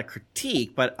 So it's not a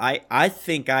critique, but I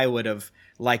think I would have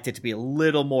liked it to be a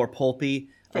little more pulpy,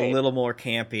 Right. a little more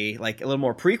campy, like a little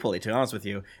more prequel-y, to be honest with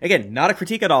you. Again, not a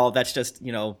critique at all. That's just,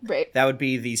 Right. that would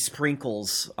be the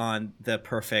sprinkles on the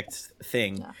perfect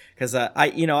thing. Because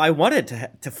I wanted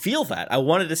to feel that. I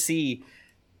wanted to see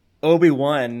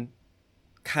Obi-Wan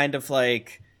kind of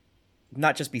like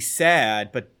not just be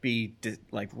sad, but be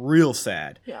like real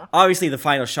sad. Yeah. Obviously, the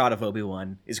final shot of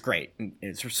Obi-Wan is great. And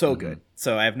it's so good.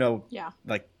 So I have no Yeah.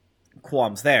 like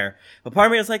qualms there. But part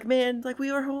of me is like, man, like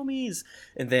we are homies.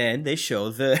 And then they show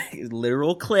the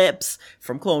literal clips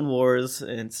from Clone Wars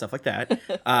and stuff like that.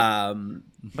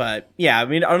 But yeah, I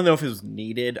mean, I don't know if it was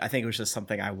needed. I think it was just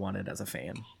something I wanted as a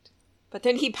fan. But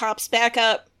then he pops back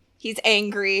up. He's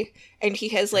angry, and he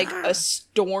has like a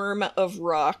storm of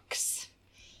rocks.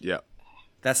 Yeah.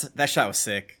 That shot was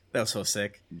sick. That was so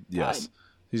sick. Yes.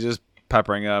 He's just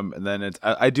peppering him, and then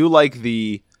I do like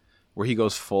the where he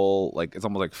goes full, like it's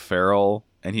almost like feral,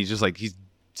 and he's just like he's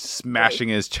smashing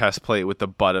his chest plate with the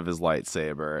butt of his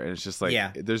lightsaber, and it's just like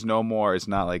Yeah. there's no more. It's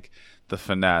not like the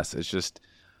finesse. It's just,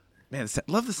 man,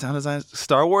 love the sound design.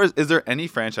 Star Wars. Is there any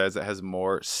franchise that has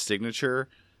more signature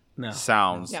No.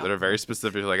 sounds No. that are very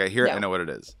specific? Like I hear it, No. I know what it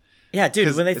is. Yeah, dude,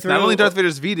 'Cause when they it's threw not only Darth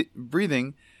Vader's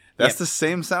breathing. That's Yeah. the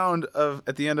same sound of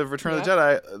at the end of Return of the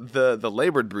Jedi, the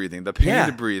labored breathing, the pained Yeah.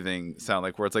 breathing sound,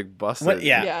 like where it's like busted. What-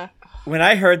 yeah. Yeah. when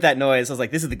I heard that noise, I was like,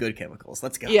 this is the good chemicals.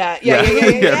 Let's go. Yeah. Yeah,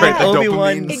 right. The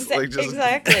Obi-Wan- dopamines, like, just-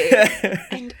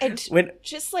 Exactly. and When-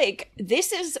 just like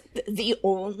this is the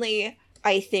only,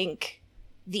 I think,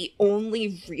 the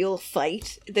only real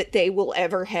fight that they will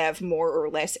ever have more or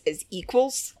less as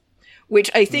equals. Which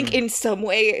I think in some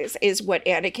ways is what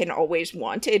Anakin always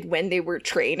wanted when they were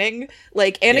training.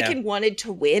 Like, Anakin wanted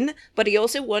to win, but he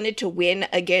also wanted to win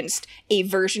against a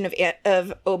version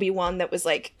of Obi-Wan that was,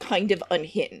 like, kind of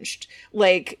unhinged.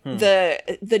 Like, the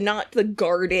not the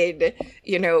guarded,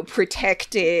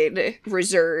 protected,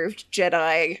 reserved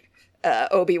Jedi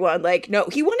Obi-Wan. Like, no,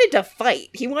 he wanted to fight.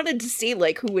 He wanted to see,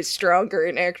 like, who was stronger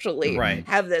and actually Right.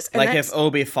 have this. And like that's- if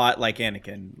Obi fought like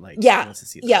Anakin, like yeah, he wants to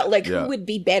see that. yeah, like Yeah. who would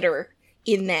be better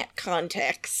in that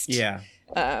context. Yeah.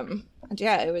 And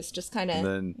yeah, it was just kind And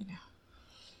of. then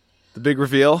the big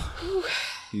reveal.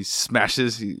 He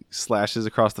slashes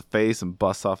across the face and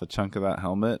busts off a chunk of that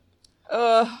helmet.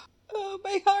 Oh,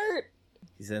 my heart.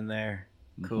 He's in there.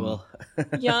 Cool.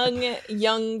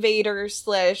 young Vader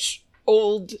 /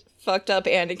 old fucked up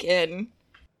Anakin.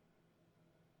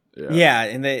 Yeah,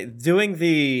 and doing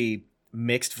the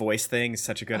mixed voice thing is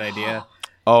such a good idea.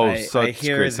 Oh, I such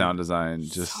hear great sound design.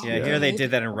 Just Yeah, here they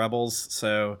did that in Rebels,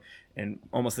 so and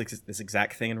almost like this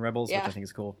exact thing in Rebels, which I think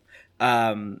is cool.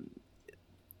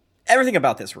 Everything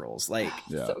about this rules. Like,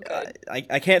 So good.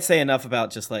 I can't say enough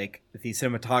about just like the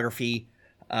cinematography,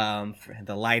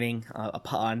 the lighting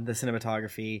upon the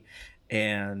cinematography,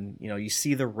 and you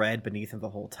see the red beneath him the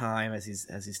whole time as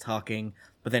he's talking.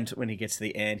 But then when he gets to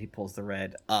the end, he pulls the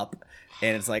red up,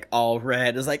 and it's like all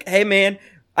red. It's like, hey man,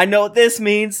 I know what this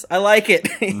means. I like it.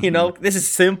 This is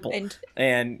simple.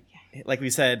 And like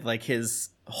we said, like his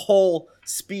whole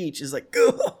speech is like,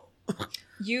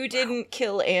 You didn't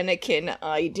kill Anakin,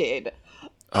 I did.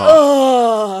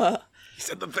 He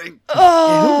said the thing.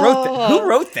 Yeah, who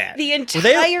wrote that? The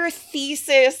entire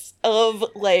thesis of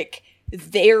like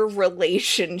their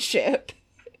relationship.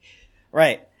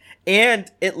 Right.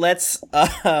 And it lets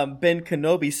Ben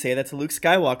Kenobi say that to Luke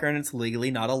Skywalker, and it's legally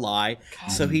not a lie,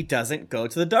 so he doesn't go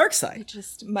to the dark side.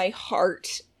 Just my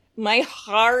heart.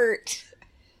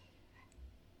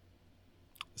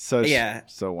 So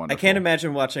wonderful. I can't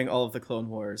imagine watching all of the Clone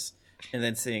Wars and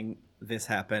then seeing this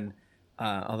happen.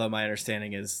 Although my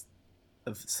understanding is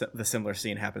the similar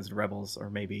scene happens in Rebels, or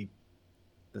maybe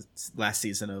the last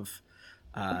season of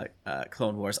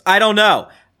Clone Wars. I don't know.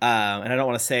 And I don't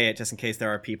want to say it just in case there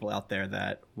are people out there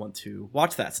that want to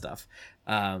watch that stuff.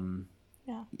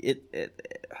 It's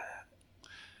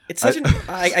such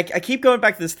I keep going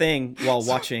back to this thing while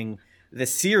watching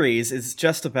this series. It's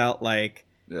just about like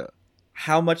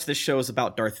how much this show is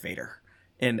about Darth Vader.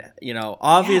 And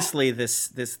obviously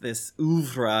this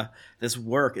oeuvre, this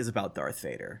work is about Darth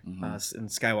Vader and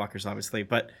Skywalker's obviously,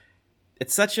 but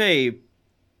it's such a,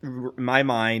 in my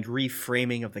mind,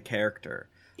 reframing of the character.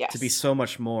 To be so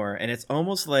much more, and it's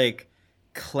almost like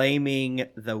claiming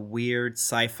the weird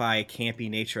sci-fi campy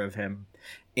nature of him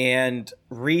and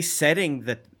resetting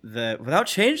the without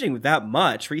changing that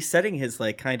much, resetting his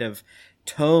like kind of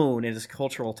tone and his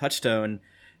cultural touchstone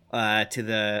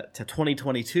to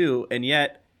 2022, and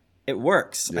yet it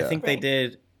works. I think they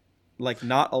did like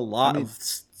not a lot of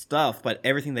stuff, but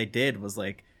everything they did was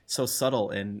like so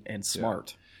subtle and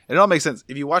smart. It all makes sense.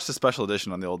 If you watch the special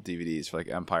edition on the old DVDs for like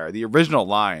Empire, the original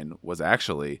line was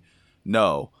actually,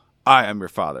 "No, I am your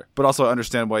father." But also I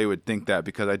understand why you would think that,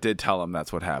 because I did tell him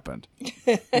that's what happened.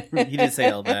 He did say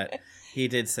all that. He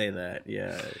did say that.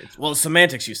 Yeah.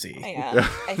 Semantics, you see. Yeah.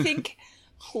 I think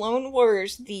Clone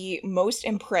Wars, the most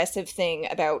impressive thing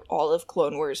about all of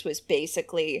Clone Wars was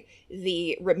basically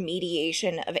the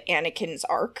remediation of Anakin's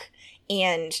arc.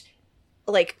 And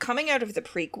like coming out of the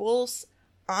prequels,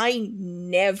 I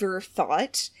never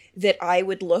thought that I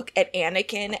would look at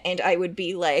Anakin and I would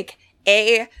be like,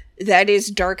 A, that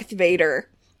is Darth Vader,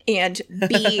 and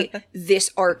B, this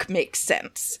arc makes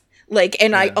sense. Like,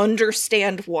 and I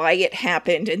understand why it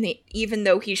happened, and even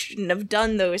though he shouldn't have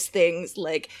done those things,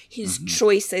 like, his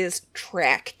choices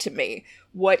track to me.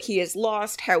 What he has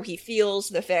lost, how he feels,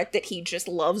 the fact that he just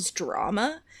loves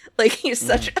drama. Like, he's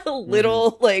such a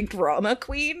little, like, drama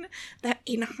queen that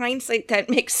in hindsight, that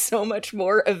makes so much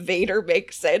more of Vader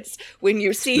make sense when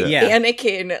you see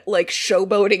Anakin, like,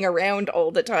 showboating around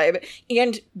all the time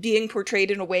and being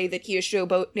portrayed in a way that he is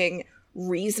showboating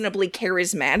reasonably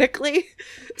charismatically.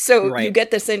 So you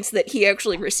get the sense that he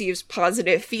actually receives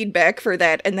positive feedback for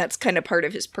that, and that's kind of part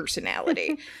of his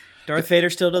personality. Darth Vader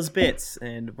still does bits,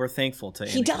 and we're thankful to him.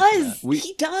 He does.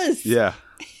 He does. Yeah.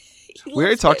 We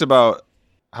already talked about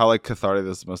how like cathartic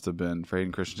this must have been for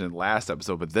Hayden Christensen last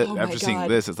episode, but after seeing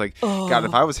this, it's like, God,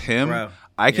 if I was him,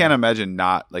 I can't imagine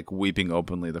not like weeping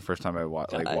openly the first time I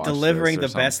watched delivering the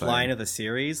something. best line of the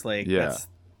series. Like, that's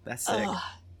sick.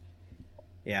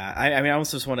 Yeah, I mean, I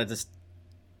almost just want to just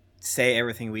say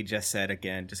everything we just said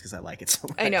again, just because I like it so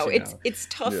much. I know it's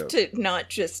tough to not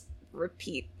just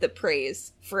repeat the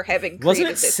praise for having created Wasn't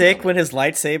it this sick moment. when his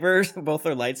lightsabers, both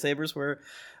their lightsabers were,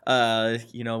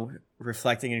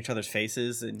 reflecting in each other's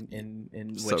faces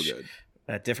in so which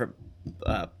good. Different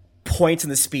points in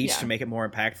the speech Yeah. to make it more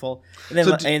impactful. And then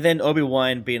So and then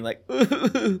Obi-Wan being like,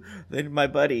 then my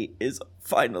buddy is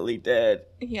finally dead.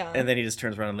 Yeah. And then he just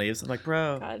turns around and leaves. I'm like,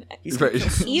 bro, God. he's Right. gonna kill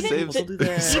someone. Even Saves Don't do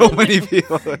that. so many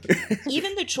people.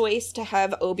 Even the choice to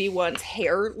have Obi-Wan's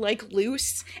hair like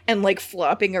loose and like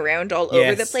flopping around all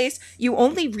over the Yes. place, you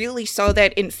only really saw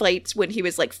that in fights when he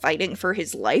was like fighting for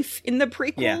his life in the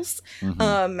prequels.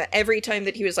 Every time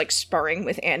that he was like sparring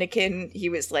with Anakin, he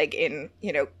was like in,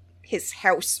 you know, his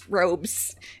house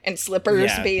robes and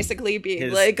slippers, Yeah. basically being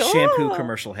His like, oh. shampoo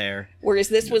commercial hair. Whereas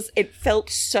this was, it felt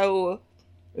so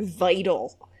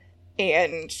vital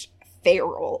and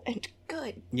feral and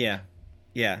good. Yeah.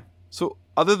 Yeah. So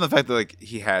other than the fact that like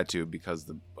he had to because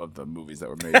of the movies that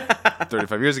were made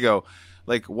 35 years ago,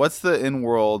 like what's the in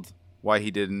world why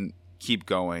he didn't keep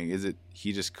going? Is it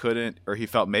he just couldn't, or he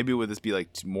felt maybe would this be like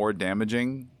more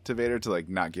damaging to Vader to like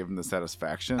not give him the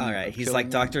satisfaction? All right. of He's killing like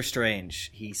him? Doctor Strange.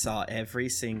 He saw every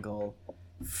single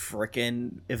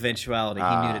frickin' eventuality. He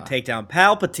knew to take down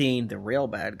Palpatine, the real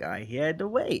bad guy. He had to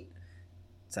wait.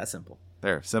 It's that simple.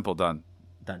 There, simple, done.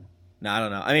 Done. No, I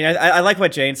don't know. I mean, I like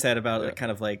what Jane said about Yeah. it,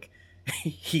 kind of like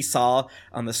he saw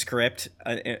on the script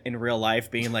in real life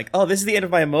being like, oh, this is the end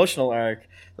of my emotional arc.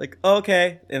 Like, oh,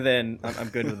 okay. And then I'm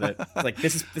good with it. It's like,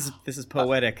 this is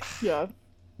poetic. Yeah.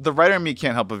 The writer in me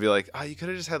can't help but be like, oh, you could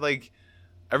have just had like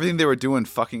everything they were doing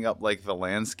fucking up like the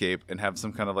landscape and have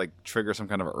some kind of like trigger some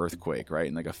kind of earthquake, right?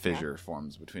 And like a fissure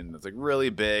forms between them. It's like really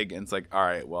big and it's like, all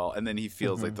right, well, and then he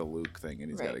feels like the Luke thing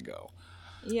and he's Right. got to go.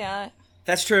 Yeah.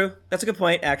 That's true. That's a good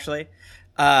point, actually.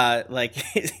 Like,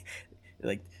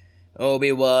 like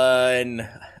Obi-Wan.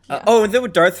 Oh, and then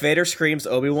when Darth Vader screams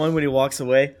Obi-Wan when he walks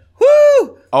away.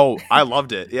 Woo! Oh, I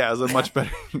loved it. Yeah, it was a much better,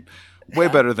 way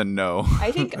better than no.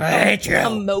 I think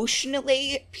Rachel.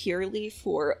 emotionally, purely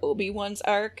for Obi-Wan's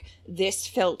arc, this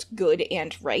felt good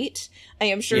and right. I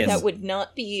am sure Yes. that would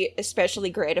not be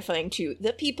especially gratifying to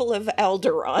the people of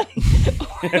Alderaan,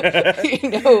 you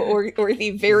know, or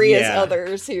the various Yeah.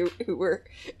 others who were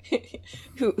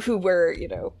who were, you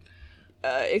know,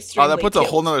 extremely. Oh, that puts a killed.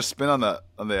 whole nother spin on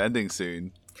the ending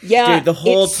scene. Yeah, Dude, the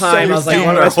whole it's time so I was like, sad.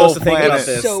 what am I supposed to think Planet. about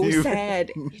this? So You-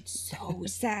 sad. It's so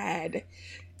sad.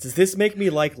 Does this make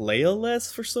me like Leia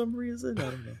less for some reason? I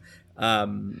don't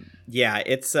know. Yeah,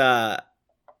 it's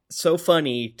so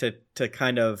funny to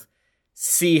kind of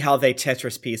see how they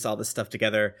Tetris piece all this stuff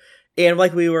together. And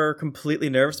like we were completely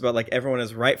nervous about, like everyone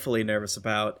is rightfully nervous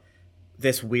about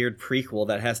this weird prequel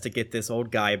that has to get this old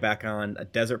guy back on a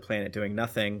desert planet doing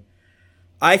nothing.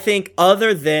 I think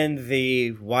other than the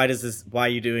why are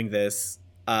you doing this?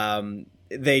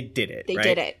 They did it. They right?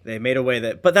 did it. They made a way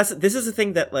that, but this is a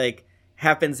thing that like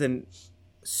happens in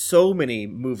so many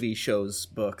movie shows,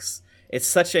 books. It's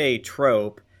such a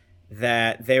trope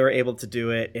that they were able to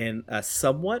do it in a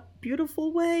somewhat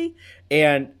beautiful way,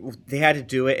 and they had to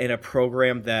do it in a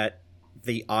program that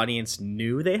the audience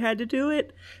knew they had to do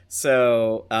it.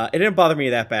 So it didn't bother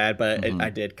me that bad, but I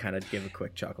did kind of give a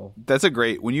quick chuckle. That's a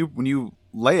great when you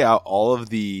lay out all of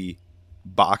the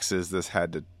boxes this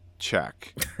had to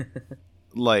check.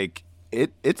 Like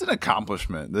it's an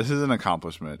accomplishment. This is an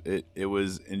accomplishment. It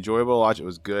was enjoyable to watch. It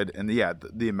was good, and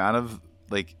the amount of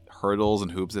like hurdles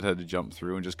and hoops it had to jump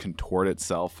through and just contort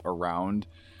itself around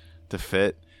to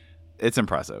fit. It's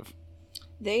impressive.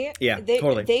 They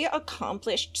totally. They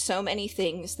accomplished so many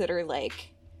things that are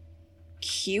like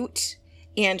cute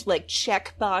and like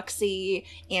checkboxy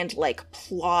and like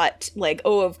plot, like,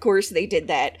 oh, of course they did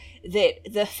that.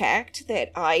 That the fact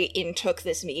that I intook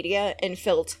this media and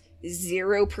felt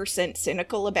 0%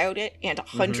 cynical about it and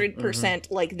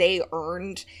 100% like they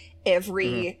earned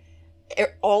everything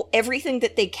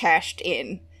that they cashed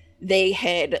in, they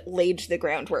had laid the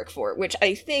groundwork for, which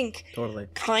I think Totally.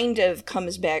 kind of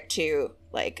comes back to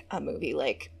like a movie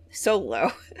like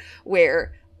Solo,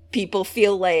 where people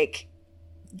feel like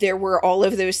there were all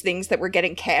of those things that were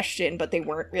getting cashed in, but they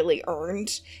weren't really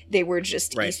earned. They were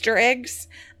just Right. Easter eggs.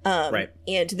 Right.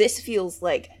 And this feels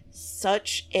like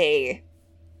such a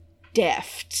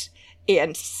deft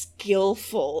and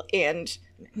skillful and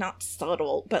not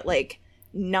subtle, but like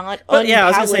not But yeah, I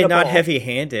was gonna say not unpalatable.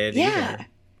 heavy-handed. Yeah. either,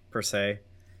 per se.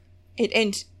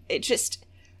 It just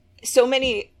so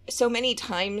many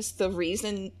times the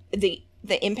reason the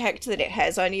impact that it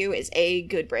has on you is A,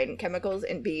 good brain chemicals,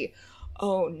 and B,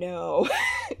 oh no.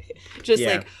 Just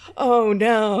Yeah. like, oh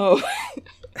no.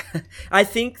 I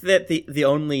think that the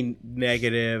only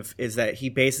negative is that he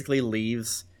basically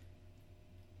leaves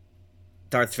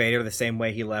Darth Vader the same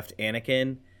way he left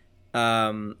Anakin.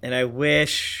 And I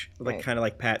wish, like Right. kind of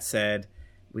like Pat said,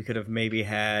 we could have maybe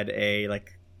had a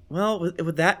like. Well,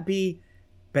 would that be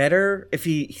better if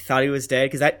he thought he was dead,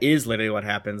 because that is literally what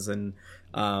happens in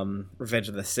Revenge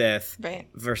of the Sith. Right.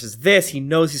 Versus this, he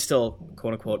knows he's still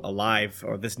quote unquote alive,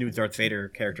 or this new Darth Vader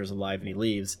character is alive, and he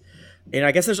leaves. And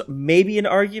I guess there's maybe an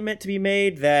argument to be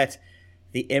made that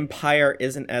the Empire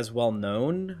isn't as well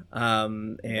known,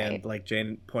 and Right. like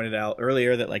Jane pointed out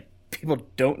earlier, that like people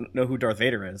don't know who Darth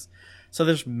Vader is. So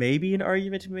there's maybe an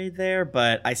argument to be made there,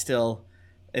 but I still,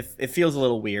 it feels a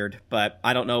little weird. But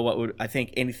I don't know what would, I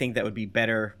think anything that would be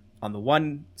better on the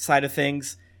one side of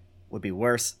things would be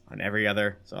worse on every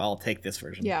other. So I'll take this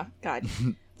version. Yeah, God.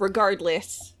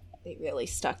 Regardless, they really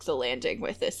stuck the landing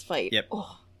with this fight. Yep.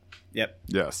 Oh. Yep.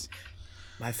 Yes.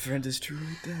 My friend is truly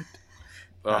dead.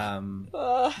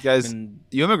 Ugh. Guys, and-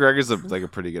 Ewan McGregor's a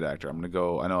pretty good actor. I'm gonna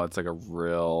go. I know it's like a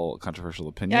real controversial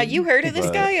opinion. Yeah, you heard of this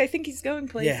but- guy? I think he's going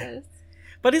places.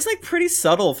 But he's like pretty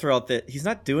subtle throughout he's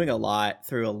not doing a lot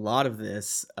through a lot of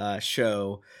this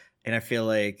show, and I feel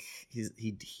like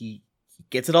he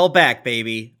gets it all back,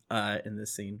 baby, in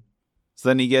this scene. So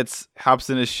then he hops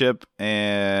in his ship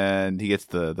and he gets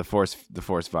the force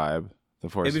vibe. The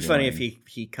force. It'd be funny if feeling.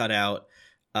 he cut out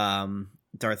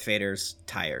Darth Vader's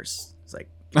tires. It's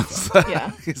like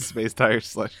Yeah. Space tires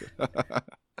slash.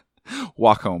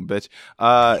 Walk home, bitch.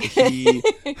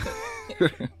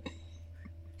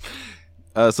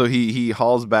 So he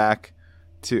hauls back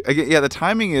to again. Yeah, the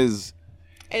timing is.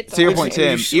 It's To your all point,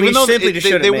 right. Tim. we Even though simply they just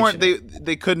shouldn't weren't, mention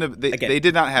they couldn't have. Again. They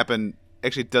did not happen.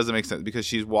 Actually, it doesn't make sense because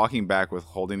she's walking back with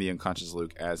holding the unconscious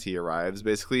Luke as he arrives,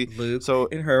 basically. Luke So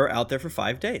and her out there for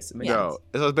 5 days. It makes no,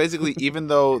 sense. so basically, even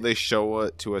though they show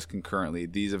it to us concurrently,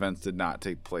 these events did not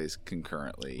take place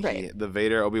concurrently. Right. The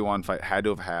Vader Obi-Wan fight had to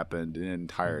have happened in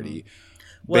entirety.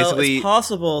 Well, Basically, it's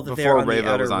possible that they're before on the Reva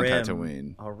outer was on rim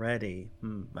Tatooine. already.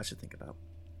 Much to think about.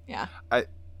 Yeah.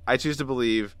 I choose to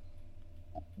believe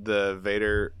the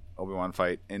Vader Obi-Wan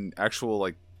fight in actual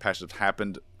like passages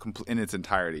happened in its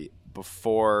entirety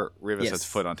before Reva Yes. sets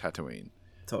foot on Tatooine,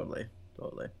 Totally.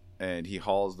 and he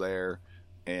hauls there,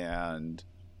 and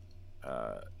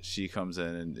she comes in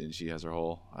and she has her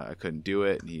whole I couldn't do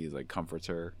it, and he like comforts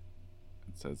her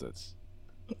and says that's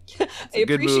I a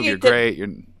good move. appreciate You're that great. You're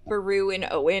Baru and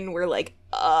Owen were like,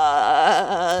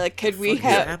 could we fuck is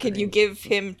have, happening? can you give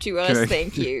him to us? Can I-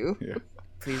 Thank you. Yeah.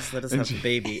 Please let us And have she- a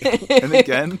baby. And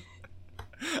again,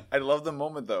 I love the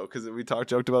moment though because we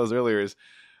joked about this earlier. Is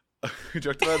we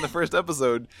joked about it in the first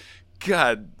episode.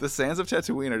 God, the sands of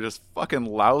Tatooine are just fucking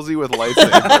lousy with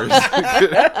lightsabers.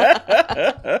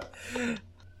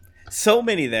 So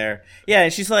many there. Yeah,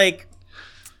 and she's like,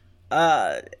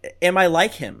 am I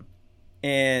like him?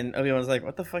 And Obi-Wan's like,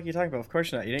 what the fuck are you talking about? Of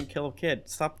course you're not. You didn't kill a kid.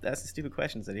 Stop asking stupid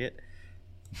questions, idiot.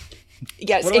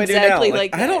 Yes, What do exactly I do now?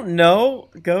 like I that. don't know.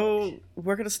 Go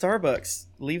work at a Starbucks.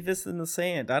 Leave this in the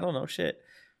sand. I don't know shit.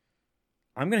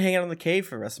 I'm going to hang out in the cave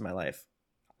for the rest of my life.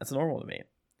 That's normal to me.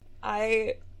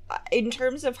 In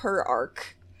terms of her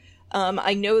arc,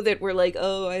 I know that we're like,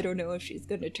 oh, I don't know if she's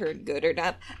going to turn good or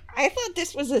not. I thought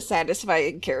this was a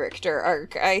satisfying character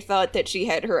arc. I thought that she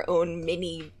had her own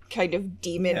mini kind of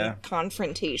demon Yeah.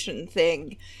 confrontation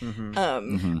thing.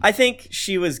 Mhm. I think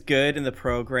she was good in the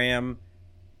program.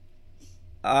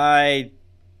 I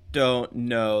don't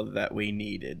know that we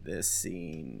needed this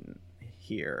scene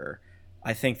here.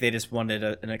 I think they just wanted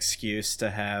an excuse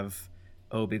to have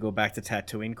Obi go back to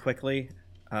Tatooine quickly.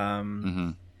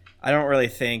 Mhm. I don't really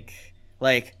think,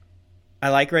 like, I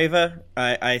like Reva.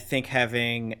 I think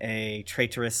having a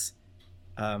traitorous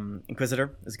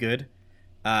Inquisitor is good.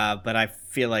 But I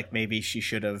feel like maybe she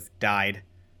should have died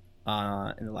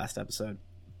in the last episode.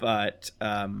 But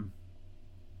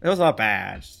it was not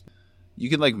bad. You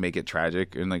could like make it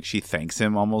tragic, and like she thanks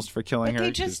him almost for killing But her. they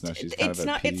 'cause just, now she's kind it's of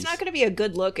at not peace. going to be a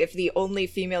good look if the only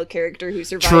female character who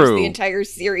survives True. the entire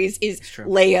series is true.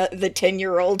 Leia, the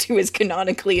 10-year-old who is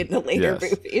canonically in the later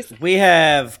Yes. movies. We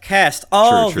have cast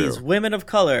all True. these women of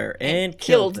color and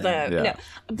Killed them. them. Yeah.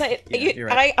 No, but Yeah, you're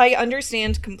right. I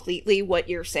understand completely what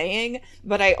you're saying,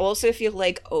 but I also feel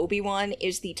like Obi-Wan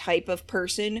is the type of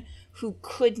person who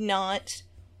could not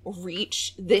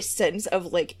reach this sense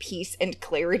of like peace and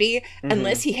clarity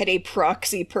unless he had a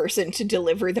proxy person to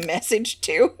deliver the message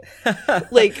to.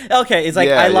 Like, Okay, it's like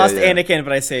Yeah, I yeah, lost yeah. Anakin,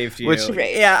 but I saved you. Which-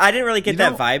 Right. Yeah, I didn't really get You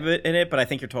that know- vibe in it, but I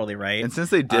think you're totally right. And since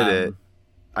they did it, Um,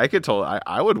 I could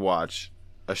I would watch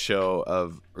a show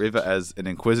of Reva as an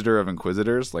Inquisitor of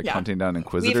Inquisitors, like Yeah. hunting down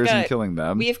Inquisitors and killing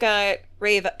them. We've got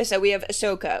Reva. So we have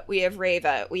Ahsoka. We have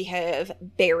Reva. We have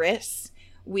Barriss.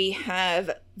 We have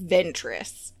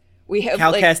Ventress. We have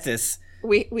Cal like Kestis.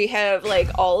 we have like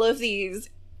all of these.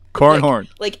 Cornhorn.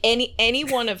 Like any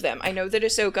one of them. I know that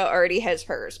Ahsoka already has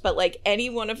hers, but like any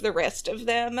one of the rest of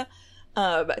them,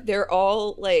 They're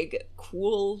all like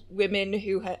cool women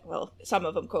who well, some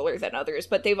of them cooler than others,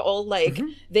 but they've all like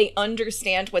they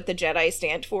understand what the Jedi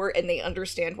stand for, and they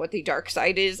understand what the dark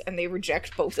side is, and they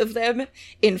reject both of them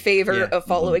in favor of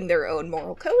following their own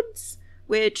moral codes,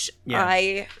 which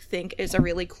I think is a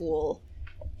really cool,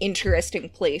 interesting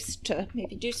place to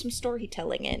maybe do some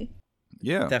storytelling in.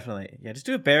 Yeah, definitely. Yeah, just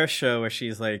do a Barris show where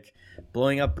she's like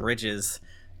blowing up bridges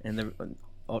in the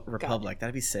Republic.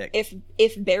 That'd be sick.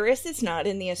 If Barris is not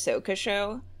in the Ahsoka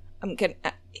show, I'm gonna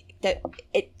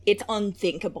it's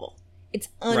unthinkable. It's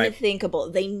unthinkable.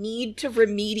 Right. They need to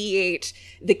remediate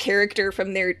the character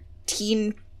from their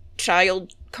teen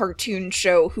child cartoon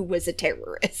show who was a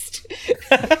terrorist.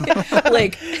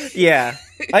 Like, yeah,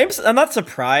 I'm not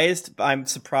surprised. I'm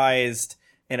surprised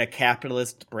in a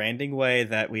capitalist branding way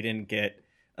that we didn't get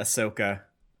Ahsoka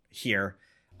here.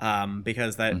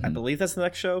 Because that I believe that's the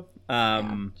next show.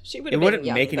 She would. It wouldn't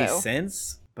make any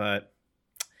sense, but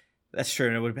that's true.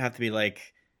 And it would have to be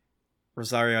like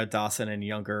Rosario Dawson in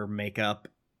younger makeup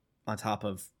on top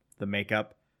of the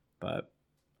makeup. But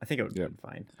I think it would be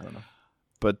fine. I don't know.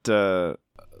 But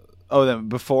then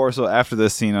after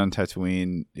this scene on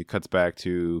Tatooine, it cuts back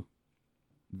to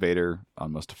Vader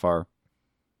on Mustafar,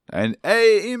 and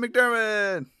hey, Ian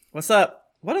McDiarmid, what's up?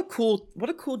 What a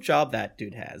cool job that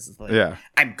dude has. It's like,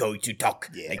 I'm going to talk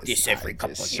like this every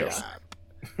couple of years.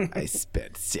 I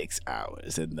spent 6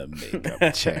 hours in the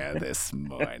makeup chair this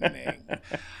morning.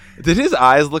 Did his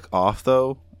eyes look off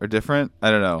though, or different?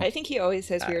 I don't know. I think he always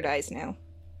has weird eyes now.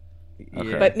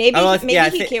 Okay. But maybe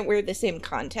he can't wear the same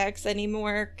contacts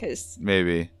anymore because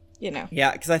maybe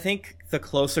Yeah, because I think the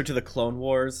closer to the Clone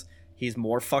Wars, he's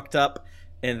more fucked up,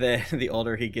 and then the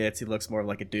older he gets, he looks more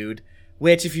like a dude.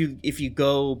 Which, if you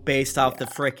go based off the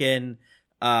frickin'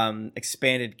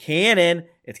 expanded canon,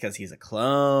 it's because he's a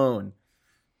clone,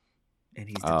 and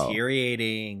he's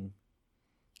deteriorating.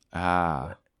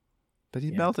 But he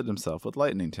melted himself with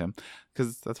lightning, Tim,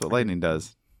 because that's what lightning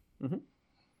does.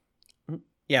 Mm-hmm.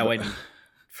 Yeah, when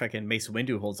frickin' Mace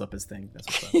Windu holds up his thing, that's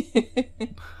what's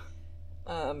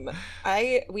up.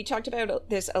 We talked about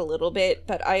this a little bit,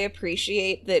 but I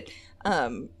appreciate that.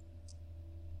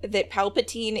 That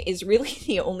Palpatine is really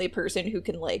the only person who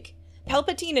can, like...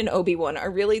 Palpatine and Obi-Wan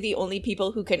are really the only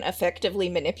people who can effectively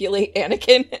manipulate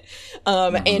Anakin.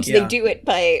 And they do it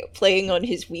by playing on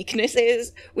his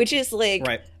weaknesses, which is, like...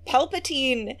 Right.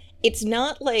 Palpatine, it's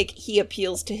not like he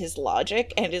appeals to his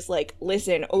logic and is like,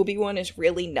 listen, Obi-Wan is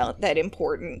really not that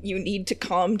important. You need to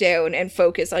calm down and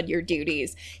focus on your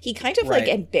duties. He kind of, like,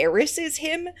 embarrasses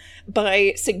him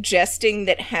by suggesting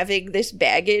that having this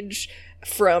baggage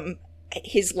from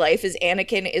his life as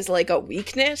Anakin is like a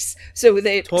weakness, so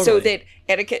that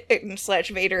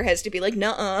Anakin / Vader has to be like,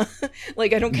 nuh-uh,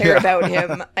 like I don't care about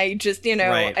him. I just,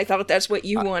 I thought that's what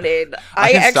you wanted.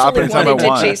 I actually wanted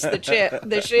to chase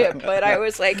the ship, but I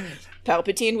was like,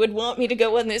 Palpatine would want me to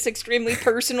go on this extremely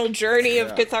personal journey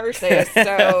of catharsis,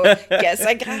 so yes,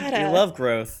 I gotta. You love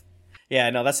growth. Yeah,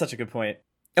 no, that's such a good point.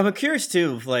 I'm curious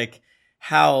too, of like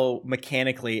how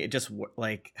mechanically it just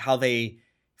like how they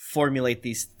formulate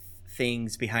these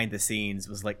things behind the scenes.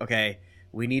 Was like, okay,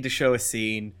 we need to show a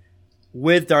scene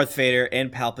with Darth Vader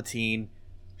and Palpatine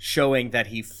showing that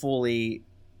he fully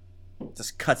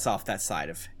just cuts off that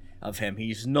side of him.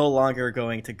 He's no longer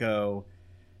going to go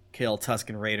kill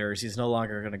Tusken Raiders. He's no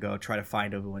longer going to go try to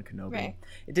find Obi-Wan Kenobi. Right.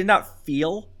 It did not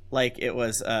feel like it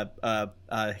was a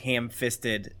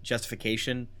ham-fisted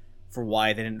justification for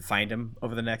why they didn't find him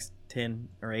over the next 10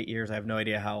 or 8 years. I have no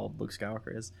idea how old Luke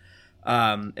Skywalker is.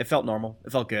 It felt normal.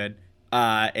 It felt good.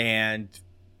 And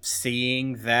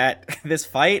seeing that this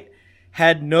fight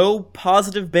had no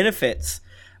positive benefits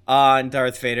on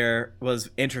Darth Vader was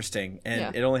interesting.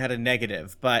 And it only had a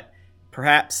negative. But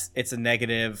perhaps it's a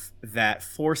negative that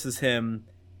forces him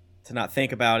to not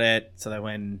think about it, so that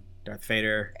when Darth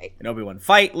Vader and Obi-Wan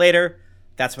fight later,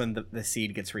 that's when the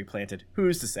seed gets replanted.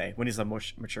 Who's to say? When he's a more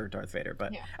mature Darth Vader.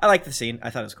 But I like the scene. I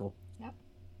thought it was cool. Yep.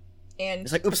 And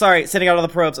it's like, oops, sorry, sending out all the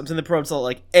probes. I'm sending the probes all,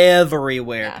 like,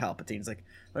 everywhere. Yeah. Palpatine's like,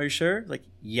 are you sure? Like,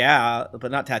 yeah,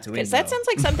 but not Tatooine. Because that sounds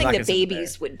like something that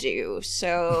babies would do.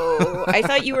 So I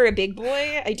thought you were a big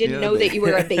boy. I didn't know that you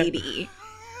were a baby.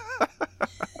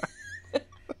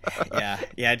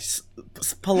 Yeah, just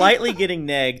politely getting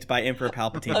negged by Emperor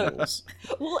Palpatine rules.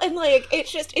 Well, and like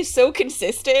it's so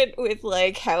consistent with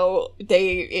like how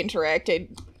they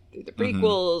interacted through the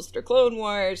prequels, through Clone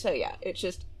Wars. So yeah, it's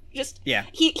just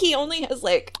he only has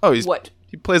like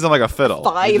he plays on like a fiddle.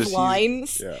 5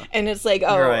 lines, and it's like,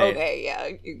 okay, yeah,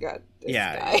 you got this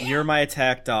guy. You're my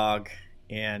attack dog,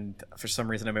 and for some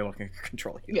reason I'm able to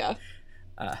control you.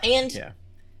 Yeah,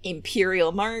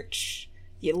 Imperial March.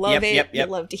 You love it. Yep. You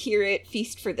love to hear it.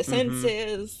 Feast for the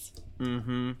senses.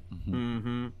 Then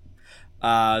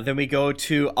we go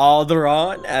to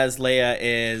Alderaan as Leia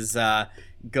is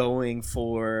going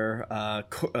for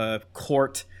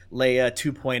court Leia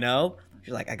 2.0.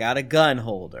 She's like, I got a gun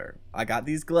holder. I got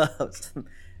these gloves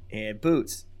and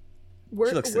boots.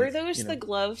 Were those the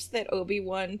gloves that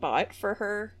Obi-Wan bought for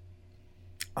her?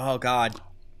 Oh, God.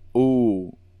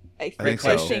 Ooh. I think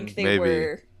so. think they Maybe.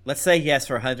 were. Let's say yes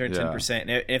for 110%. And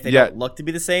if they don't look to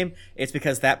be the same, it's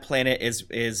because that planet is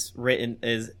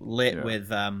lit with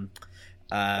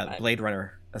Blade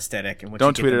Runner aesthetic. And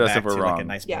don't tweet at us if we're wrong. Like a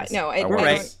nice yeah, place. no, we're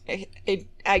right.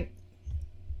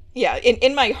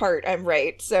 In my heart, I'm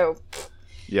right. So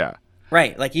yeah,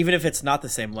 right. Like even if it's not the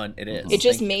same one, it is. It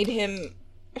just made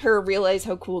her realize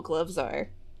how cool gloves are.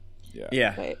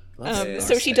 Yeah. But,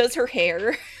 so she does her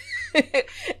hair.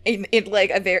 in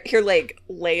like her like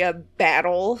Leia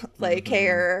battle like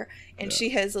hair, and she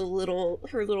has her little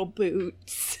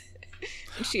boots.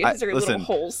 And she has her little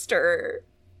holster.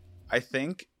 I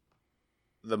think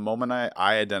the moment I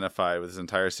identified with this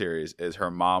entire series is her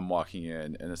mom walking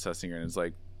in and assessing her, and it's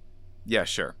like, yeah,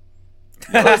 sure.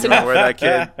 You know where that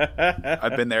kid?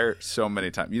 I've been there so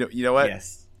many times. You know what?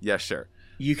 Yes. Yeah, sure.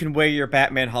 You can wear your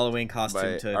Batman Halloween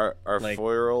costume to our like,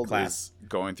 4-year-old class. is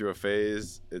going through a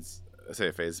phase. It's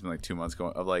been like 2 months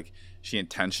going of like she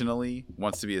intentionally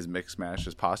wants to be as mixed matched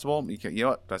as possible. You know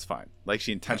what? That's fine. Like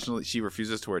she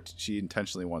refuses to wear. She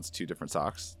intentionally wants 2 different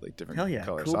socks, like different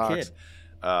color cool socks. Kid.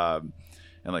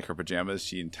 And like her pajamas,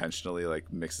 she intentionally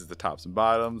like mixes the tops and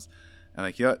bottoms. And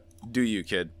like, you know what? Do you,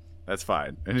 kid? That's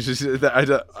fine. And it's just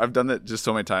I've done that just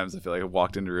so many times. I feel like I've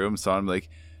walked into a room, so I'm like,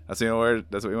 that's what you want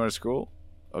to wear to school?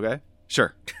 Okay,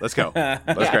 sure, let's go. That's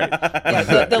great.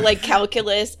 Yeah, the like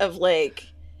calculus of like,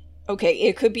 okay,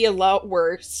 it could be a lot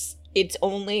worse. It's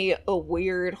only a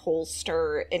weird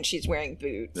holster, and she's wearing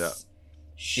boots.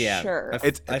 Yeah, sure.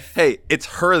 It's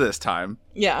her this time.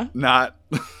 Yeah, not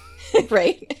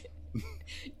right.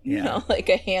 Yeah, no, like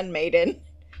a handmaiden.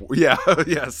 Yeah.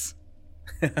 Yes.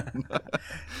 God.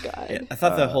 Yeah, I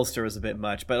thought the holster was a bit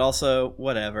much, but also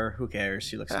whatever. Who cares?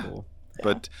 She looks cool.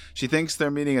 But she thinks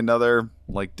they're meeting another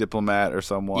like diplomat or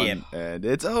someone, and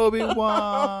it's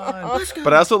Obi-Wan.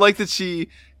 But I also like that she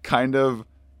kind of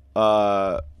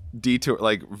detour,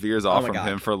 like veers off from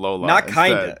him for Lola. Not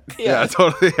kinda. Yeah,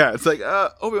 totally. Yeah, it's like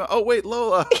Obi-Wan. Oh wait,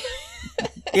 Lola.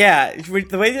 Yeah,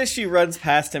 the way that she runs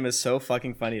past him is so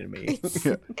fucking funny to me.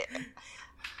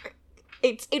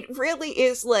 It really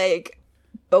is like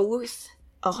both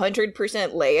 100%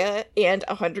 Leia and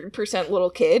 100% little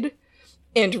kid,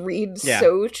 and reads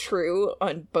so true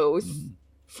on both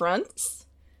fronts.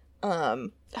 I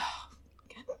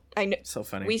know, so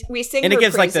funny. We sing and her it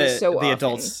gives like praises so the often,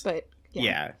 adults, but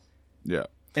yeah,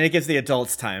 and it gives the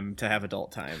adults time to have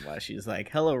adult time while she's like,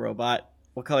 "Hello, robot.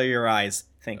 What color are your eyes?"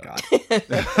 Thank God.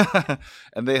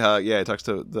 And they hug. Yeah, he talks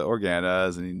to the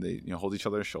Organas, and they hold each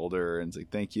other's shoulder, and it's like,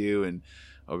 "Thank you." And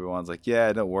Obi-Wan's like,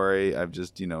 yeah, don't worry. I've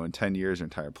just, in 10 years, your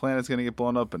entire planet's going to get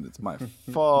blown up, and it's my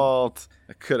fault.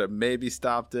 I could have maybe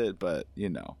stopped it, but,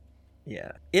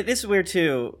 Yeah. It is weird,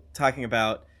 too, talking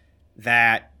about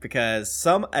that, because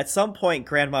at some point,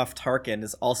 Grand Moff Tarkin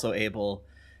is also able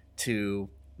to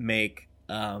make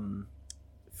frickin'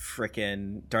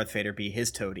 Darth Vader be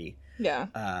his toady.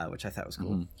 Yeah. Which I thought was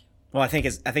cool. Mm-hmm. Well, I think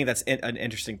that's an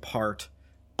interesting part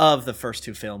of the first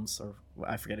 2 films, or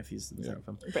I forget if he's in the third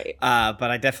film. Right. But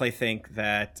I definitely think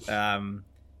that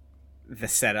the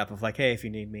setup of like, hey, if you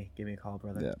need me, give me a call,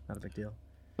 brother. Yeah. Not a big deal.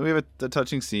 We have a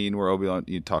touching scene where Obi-Wan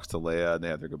talks to Leia, and they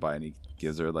have their goodbye, and he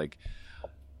gives her like,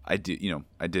 I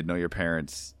did know your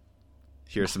parents.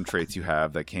 Here's some traits you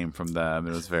have that came from them.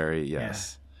 It was very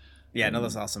Yeah, no,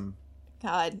 that's awesome.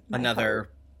 God, another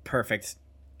perfect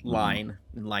line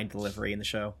delivery in the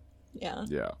show. Yeah.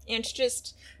 Yeah. And it's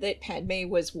just that Padme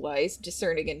was wise,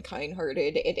 discerning, and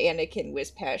kind-hearted, and Anakin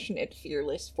was passionate,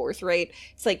 fearless, forthright.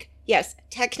 It's like, yes,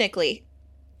 technically,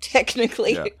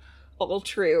 all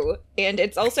true. And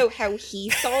it's also how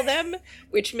he saw them,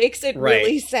 which makes it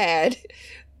really sad.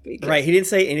 Right, he didn't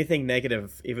say anything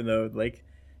negative, even though, like,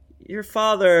 your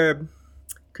father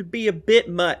could be a bit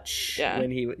much when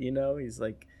he, he's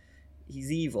like,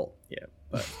 he's evil. Yeah,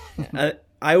 but...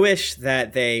 I wish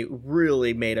that they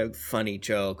really made a funny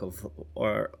joke of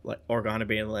Organa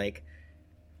being like,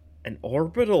 an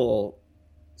orbital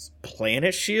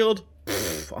planet shield?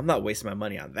 Pfft, I'm not wasting my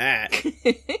money on that.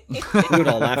 We would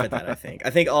all laugh at that, I think.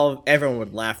 I think everyone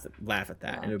would laugh at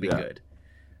that, and it would be good.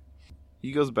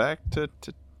 He goes back to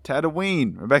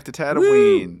Tatooine. We're back to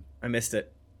Tatooine. Woo! I missed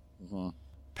it. Mm-hmm.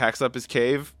 Packs up his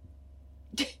cave.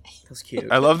 That was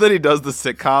cute. I love that he does the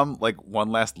sitcom, like,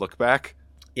 one last look back.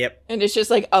 Yep. And it's just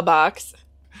like a box.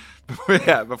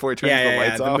 Yeah, before he turns the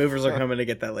lights The off. movers are coming to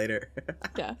get that later.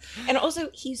 Yeah. And also,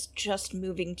 he's just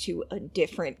moving to a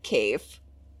different cave.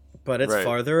 But it's Right.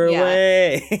 farther Yeah.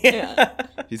 away. Yeah.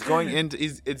 He's going into.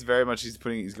 It's very much. He's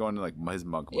going to like his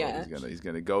monk mode. Yeah. He's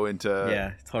gonna go into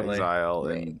Yeah, totally. exile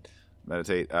Right. and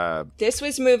meditate. This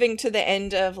was moving to the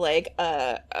end of like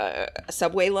a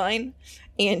subway line,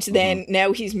 and then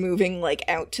now he's moving like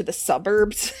out to the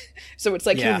suburbs. So it's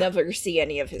like Yeah. he'll never see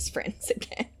any of his friends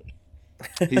again.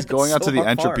 He's going out So to the far.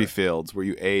 entropy fields where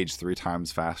you age 3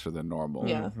 times faster than normal.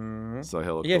 Yeah. Mhm. So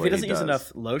he'll look Yeah, the if way he doesn't use does.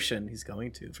 enough lotion, he's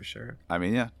going to for sure. I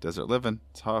mean, yeah, desert living.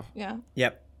 It's tough. Yeah.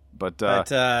 Yep. But, But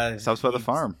stops by the he's-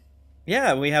 farm.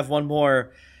 Yeah, we have one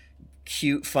more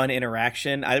cute, fun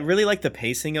interaction. I really like the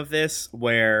pacing of this,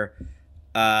 where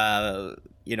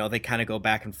they kind of go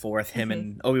back and forth, him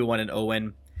and Obi-Wan and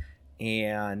Owen,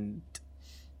 and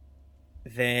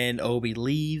then Obi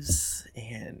leaves,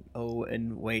 and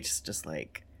Owen waits just a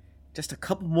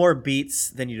couple more beats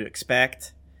than you'd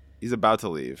expect. He's about to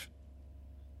leave.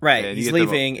 Right, Yeah, you he's get the-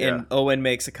 leaving, yeah. and Owen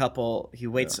makes he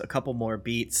waits a couple more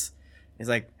beats. He's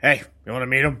like, "Hey, you want to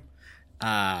meet him?"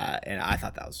 And I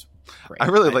thought that was great. I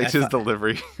really liked his thought-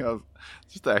 delivery. of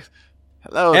just that.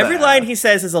 Hello. Every there. line he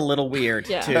says is a little weird,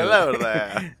 Yeah. too. Hello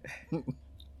there.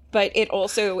 But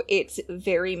it's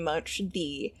very much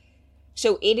this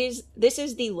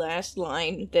is the last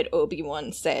line that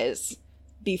Obi-Wan says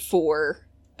before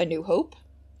A New Hope.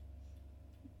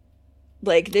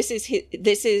 Like, this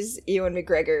is Ewan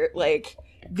McGregor, like,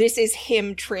 this is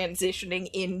him transitioning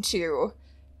into,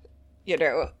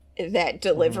 that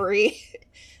delivery.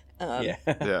 Yeah.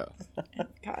 Yeah.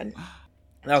 God.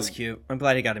 That was cute. I'm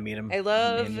glad he got to meet him. I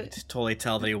love- And totally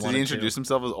tell that he Did wanted he introduce to.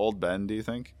 himself as Old Ben, do you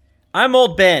think? I'm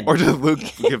old Ben. Or did Luke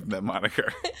give him that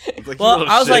moniker? It's like, Well, you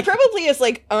little I was shit. like- Probably is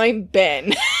like, I'm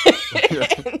Ben.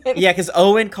 Yeah, because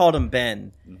Owen called him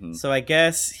Ben. Mhm. So I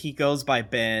guess he goes by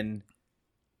Ben.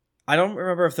 I don't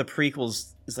remember if the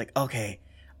prequels is like, okay,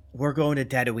 we're going to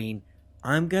Tatooine.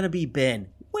 I'm going to be Ben.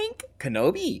 Wink.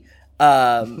 Kenobi.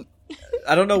 I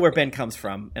don't know where Ben comes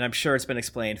from, and I'm sure it's been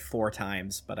explained 4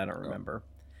 times, but I don't remember.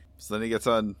 So then he gets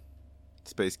on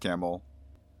Space Camel.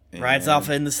 Rides and- off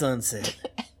in the sunset.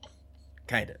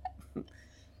 Kind of.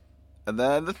 And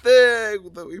then the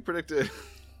thing that we predicted.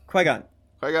 Qui-Gon.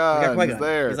 We got Qui-Gon, Qui-Gon. he's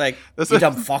there. He's like, That's you a-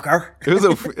 dumb fucker. it was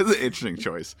an interesting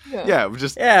choice. Yeah, it was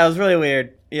just Yeah, it was really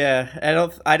weird. Yeah,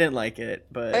 I didn't like it,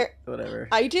 but whatever.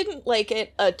 I didn't like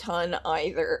it a ton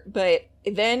either, but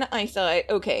then I thought,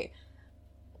 okay,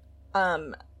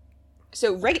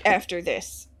 so right after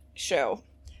this show,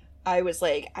 I was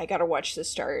like, I gotta watch the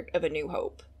start of A New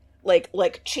Hope.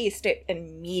 Like chased it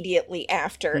immediately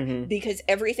after, Mhm. because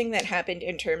everything that happened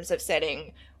in terms of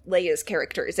setting Leia's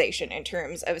characterization, in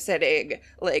terms of setting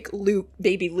like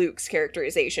baby Luke's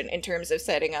characterization, in terms of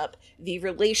setting up the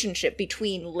relationship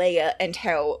between Leia and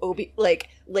how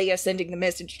Leia sending the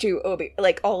message to Obi,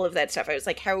 like all of that stuff. I was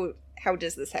like, how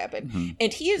does this happen? Mhm.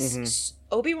 And he is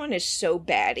Obi-Wan is so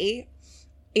batty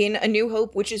in A New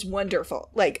Hope, which is wonderful.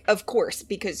 Like, of course,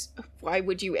 because why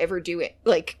would you ever do it?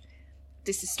 Like,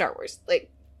 this is Star Wars. Like,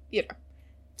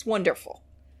 it's wonderful.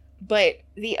 But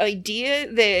the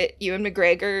idea that Ewan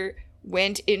McGregor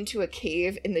went into a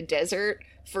cave in the desert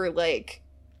for,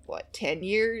 10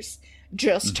 years,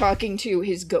 just talking to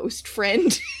his ghost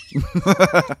friend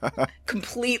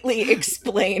completely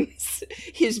explains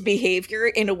his behavior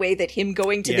in a way that him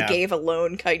going to the Yeah. cave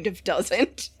alone kind of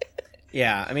doesn't.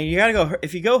 Yeah, I mean, you gotta go.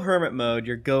 If you go hermit mode,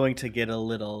 you're going to get a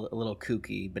little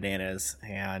kooky bananas,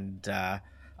 and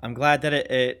I'm glad that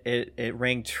it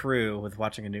rang true with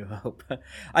watching A New Hope.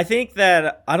 I think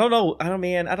that I don't know.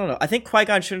 I think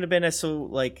Qui-Gon shouldn't have been as so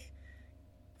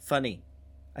funny.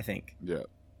 I think, yeah.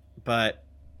 but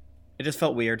it just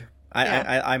felt weird.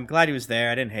 I'm glad he was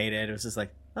there. I didn't hate it. It was just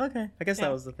like, okay, I guess Yeah.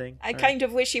 that was the thing. I kind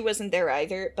of wish he wasn't there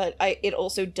either, but it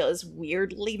also does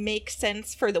weirdly make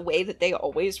sense for the way that they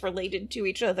always related to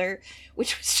each other,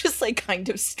 which was just kind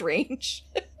of strange.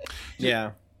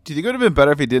 Yeah. Do you think it would have been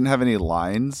better if he didn't have any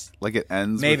lines? Like it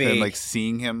ends Maybe. with him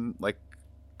seeing him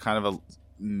kind of a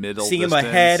middle Seeing him distance.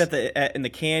 ahead in the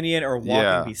canyon or walking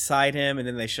Yeah. beside him, and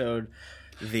then they showed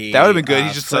the That would've been good.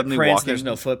 He's just suddenly footprints, walking- There's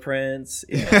no footprints.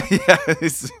 Yeah, yeah,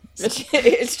 it's-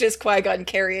 It's just Qui-Gon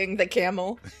carrying the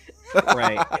camel.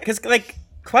 right. Because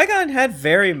Qui-Gon had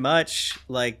very much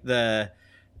the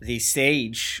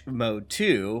sage mode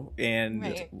too, and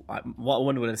Right.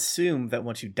 one would assume that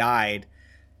once you died,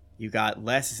 you got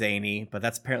less zany, but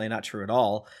that's apparently not true at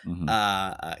all.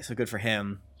 Mhm. So good for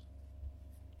him.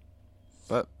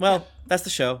 But Well, that's the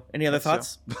show. Any other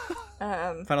That's thoughts?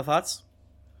 Um, Final thoughts?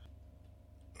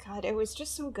 God, it was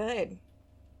just so good.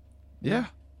 yeah,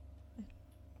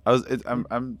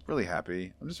 I'm really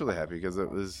happy. I'm just really happy because it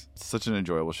was such an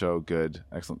enjoyable show. Good,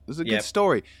 excellent. It was a Yep. good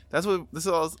story. That's what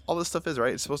all this stuff is,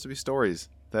 right? It's supposed to be stories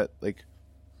that like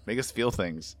make us feel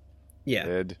things. Yeah.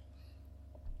 It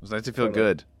was nice to feel Totally.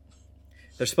 good.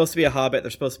 There's supposed to be a Hobbit.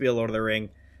 There's supposed to be a Lord of the Ring.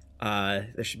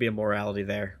 There should be a morality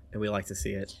there, and we like to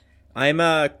see it. I'm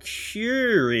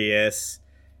curious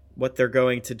what they're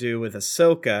going to do with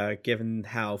Ahsoka, given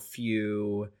how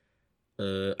few.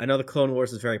 I know the Clone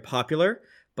Wars is very popular,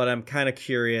 but I'm kind of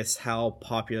curious how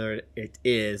popular it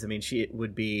is. I mean, she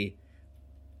would be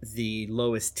the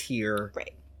lowest tier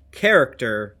Right.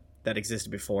 character that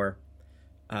existed before,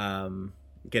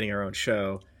 getting her own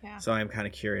show. Yeah. So I'm kind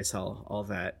of curious how all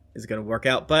that is going to work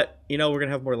out. But, we're going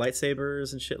to have more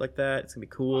lightsabers and shit like that. It's going to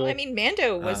be cool. Well, I mean,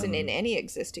 Mando wasn't in any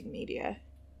existing media.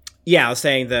 Yeah, I was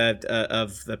saying that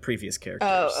of the previous characters.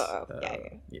 Oh, yeah.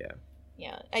 Yeah.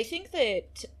 Yeah, I think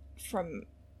that from...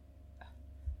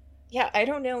 Yeah, I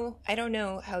don't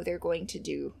know how they're going to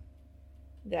do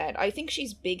that. I think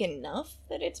she's big enough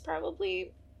that it's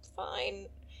probably fine.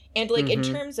 And, like, in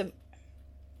Mhm. terms of...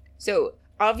 So,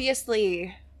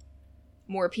 obviously,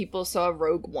 more people saw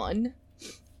Rogue One,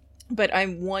 but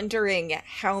I'm wondering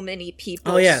how many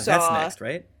people Oh, yeah, saw, that's next,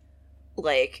 right?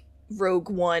 like, Rogue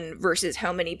One versus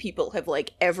how many people have,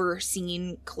 like, ever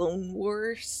seen Clone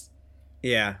Wars.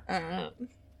 Yeah. Um,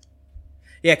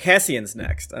 Yeah, Cassian's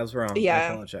next. I was wrong. I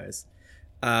Yeah. apologize.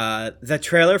 The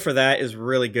trailer for that is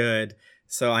really good,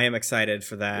 so I am excited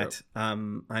for that.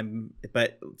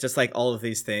 But just like all of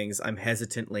these things, I'm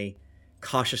hesitantly,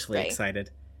 cautiously Right. excited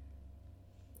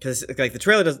because like the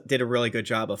trailer did a really good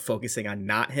job of focusing on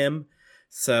not him.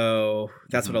 So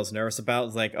that's what I was nervous about.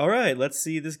 It's like, all right, let's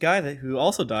see this guy who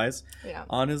also dies yeah.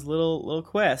 on his little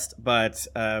quest. But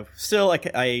still,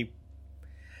 like I'm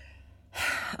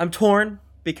torn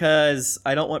because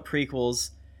I don't want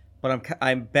prequels, but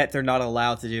I bet they're not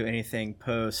allowed to do anything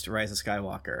post Rise of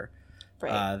Skywalker.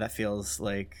 Right. That feels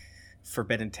like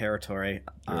forbidden territory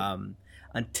Sure.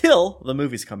 until the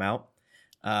movies come out,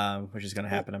 which is going to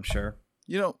happen, I'm sure.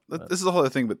 This is the whole other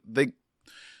thing, but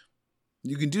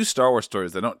you can do Star Wars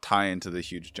stories that don't tie into the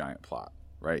huge giant plot,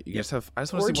 right? You just have. I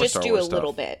just want Or to see more just Star do Wars a stuff.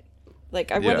 little bit.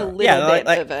 Like I want Yeah. a little Yeah, bit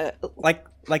like- of a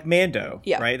Like Mando,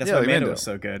 Yeah. right? That's Yeah, why like Mando Mando. was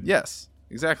so good. Yes,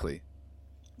 exactly.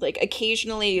 like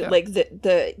occasionally Yeah. like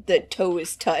the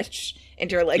toes touch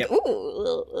and you're like, Yep.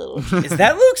 ooh. Is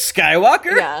that Luke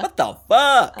Skywalker? Yeah. What the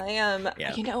fuck? I am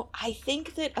Yeah. I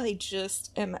think that I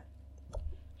just am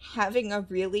having a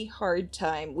really hard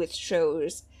time with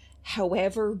shows,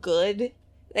 however good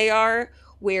they are,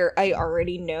 where I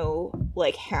already know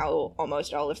like how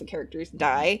almost all of the characters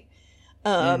die.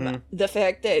 Mhm. The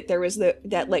fact that there was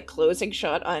that like closing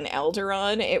shot on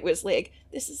Alderaan, it was like,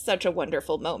 this is such a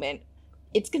wonderful moment.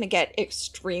 It's gonna get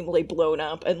extremely blown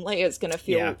up, and Leia's gonna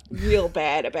feel Yeah. real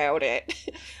bad about it.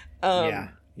 Yeah.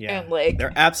 And like,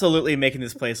 They're absolutely making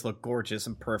this place look gorgeous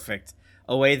and perfect,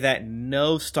 a way that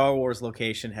no Star Wars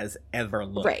location has ever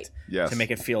looked. Right. Yes. To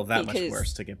make it feel that much Because-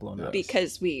 worse to get blown up.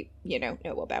 because we know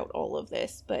about all of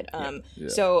this, but Yeah.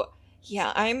 so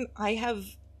yeah, I have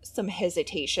some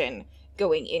hesitation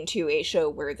going into a show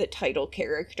where the title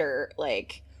character,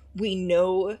 like, we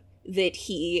know that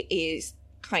he is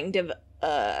kind of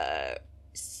a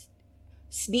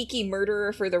sneaky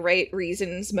murderer for the right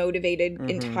reasons, motivated Mhm.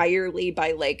 entirely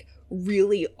by like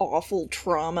really awful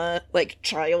trauma, like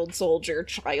child soldier,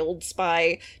 child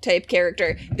spy type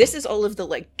character. This is all of the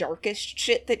like darkest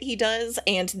shit that he does,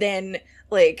 and then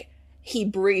like he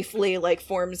briefly like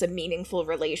forms a meaningful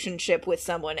relationship with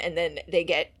someone, and then they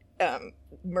get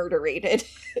murderated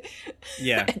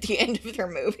Yeah. at the end of their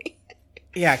movie.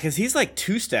 Yeah, because he's like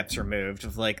 2 steps removed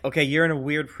of like, okay, you're in a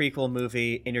weird prequel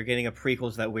movie and you're getting a prequel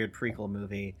to that weird prequel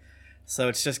movie. So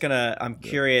it's just gonna, I'm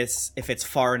curious if it's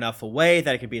far enough away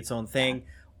that it could be its own thing,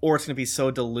 or it's gonna be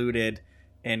so diluted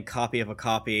and copy of a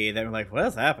copy that we're like, what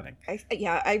is happening?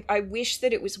 I wish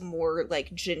that it was more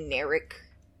like generic,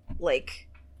 like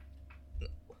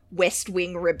West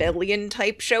Wing Rebellion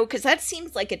type show, because that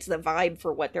seems like it's the vibe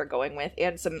for what they're going with,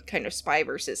 and some kind of spy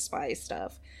versus spy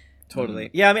stuff. Totally.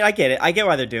 Yeah, I mean, I get it. I get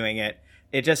why they're doing it.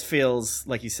 It just feels,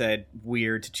 like you said,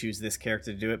 weird to choose this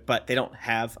character to do it, but they don't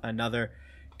have another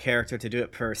character to do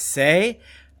it per se.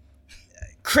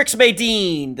 Crix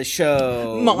Maydeen, the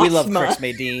show. We love Mothma. Crix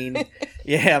Maydeen.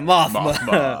 Yeah, Mothma.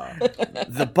 Mothma.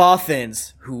 The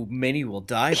Bothans, who many will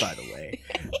die, by the way.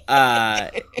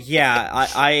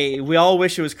 We all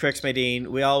wish it was Crix Maydeen.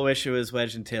 We all wish it was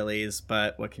Wedge Antilles,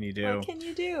 but what can you do? What can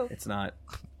you do? It's not.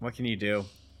 What can you do?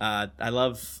 I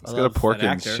love. It's got a that Porkins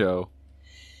actor. show.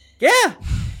 Yeah.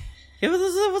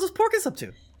 What's Porkins up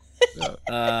to? Yeah.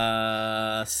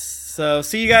 So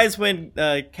see you guys when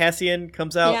Cassian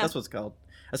comes out. Yeah. That's what it's called.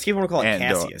 I keep want to call it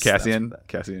Andor. Cassius. Cassian.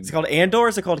 It's called Andor. Or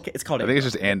is it called? It's called. I think it's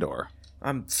just Andor.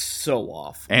 I'm so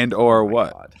off. And or Oh my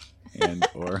what? God. And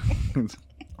or.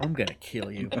 I'm gonna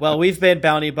kill you. Well, we've been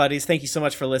Bounty Buddies. Thank you so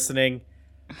much for listening.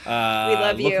 We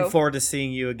love you. Looking forward to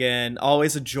seeing you again.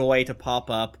 Always a joy to pop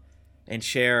up and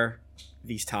share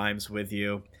these times with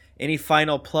you. Any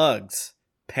final plugs,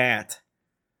 Pat?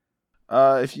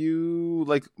 If you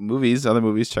like movies, other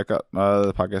movies, check out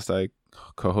the podcast I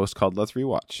co-host called Let's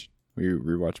Rewatch. We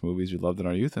rewatch movies we loved in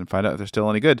our youth and find out if they're still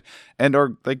any good. And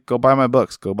or like go buy my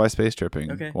books. Go buy Space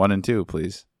Tripping. Okay. 1 and 2,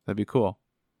 please. That'd be cool.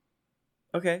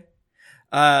 Okay.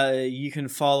 You can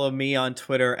follow me on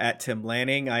Twitter at Tim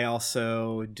Lanning. I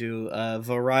also do a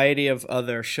variety of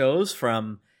other shows,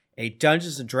 from a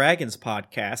Dungeons and Dragons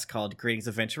podcast called Greetings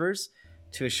Adventurers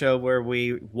to a show where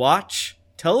we watch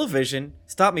television,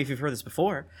 stop me if you've heard this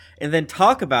before, and then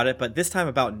talk about it, but this time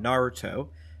about Naruto,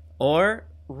 or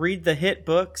read the hit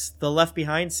books, the Left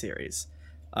Behind series.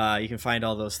 You can find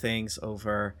all those things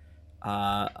over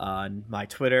on my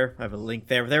Twitter. I have a link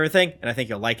there with everything, and I think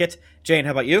you'll like it. Jane,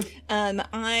 how about you?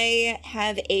 I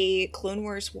have a Clone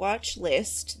Wars watch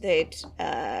list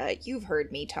that you've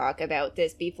heard me talk about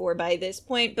this before by this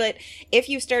point, but if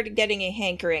you started getting a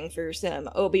hankering for some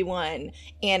Obi-Wan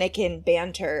Anakin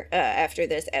banter after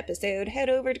this episode, head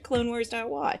over to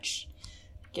CloneWars.watch.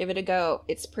 Give it a go.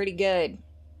 It's pretty good.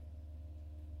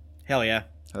 Hell yeah.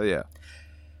 Oh yeah.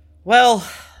 Well,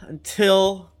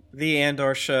 until the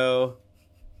Andor show,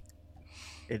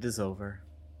 it is over.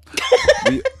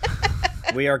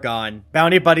 We are gone.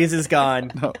 Bounty Buddies is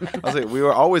gone. No, I'll say we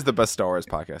were always the best Star Wars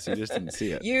podcast. You just didn't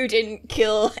see it. You didn't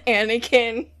kill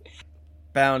Anakin.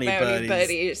 Bounty Buddies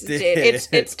Buddies did.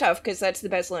 It's tough because that's the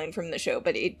best line from the show,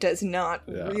 but it does not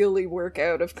Yeah. really work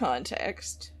out of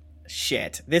context.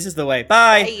 Shit. This is the way.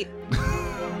 Bye. Bye.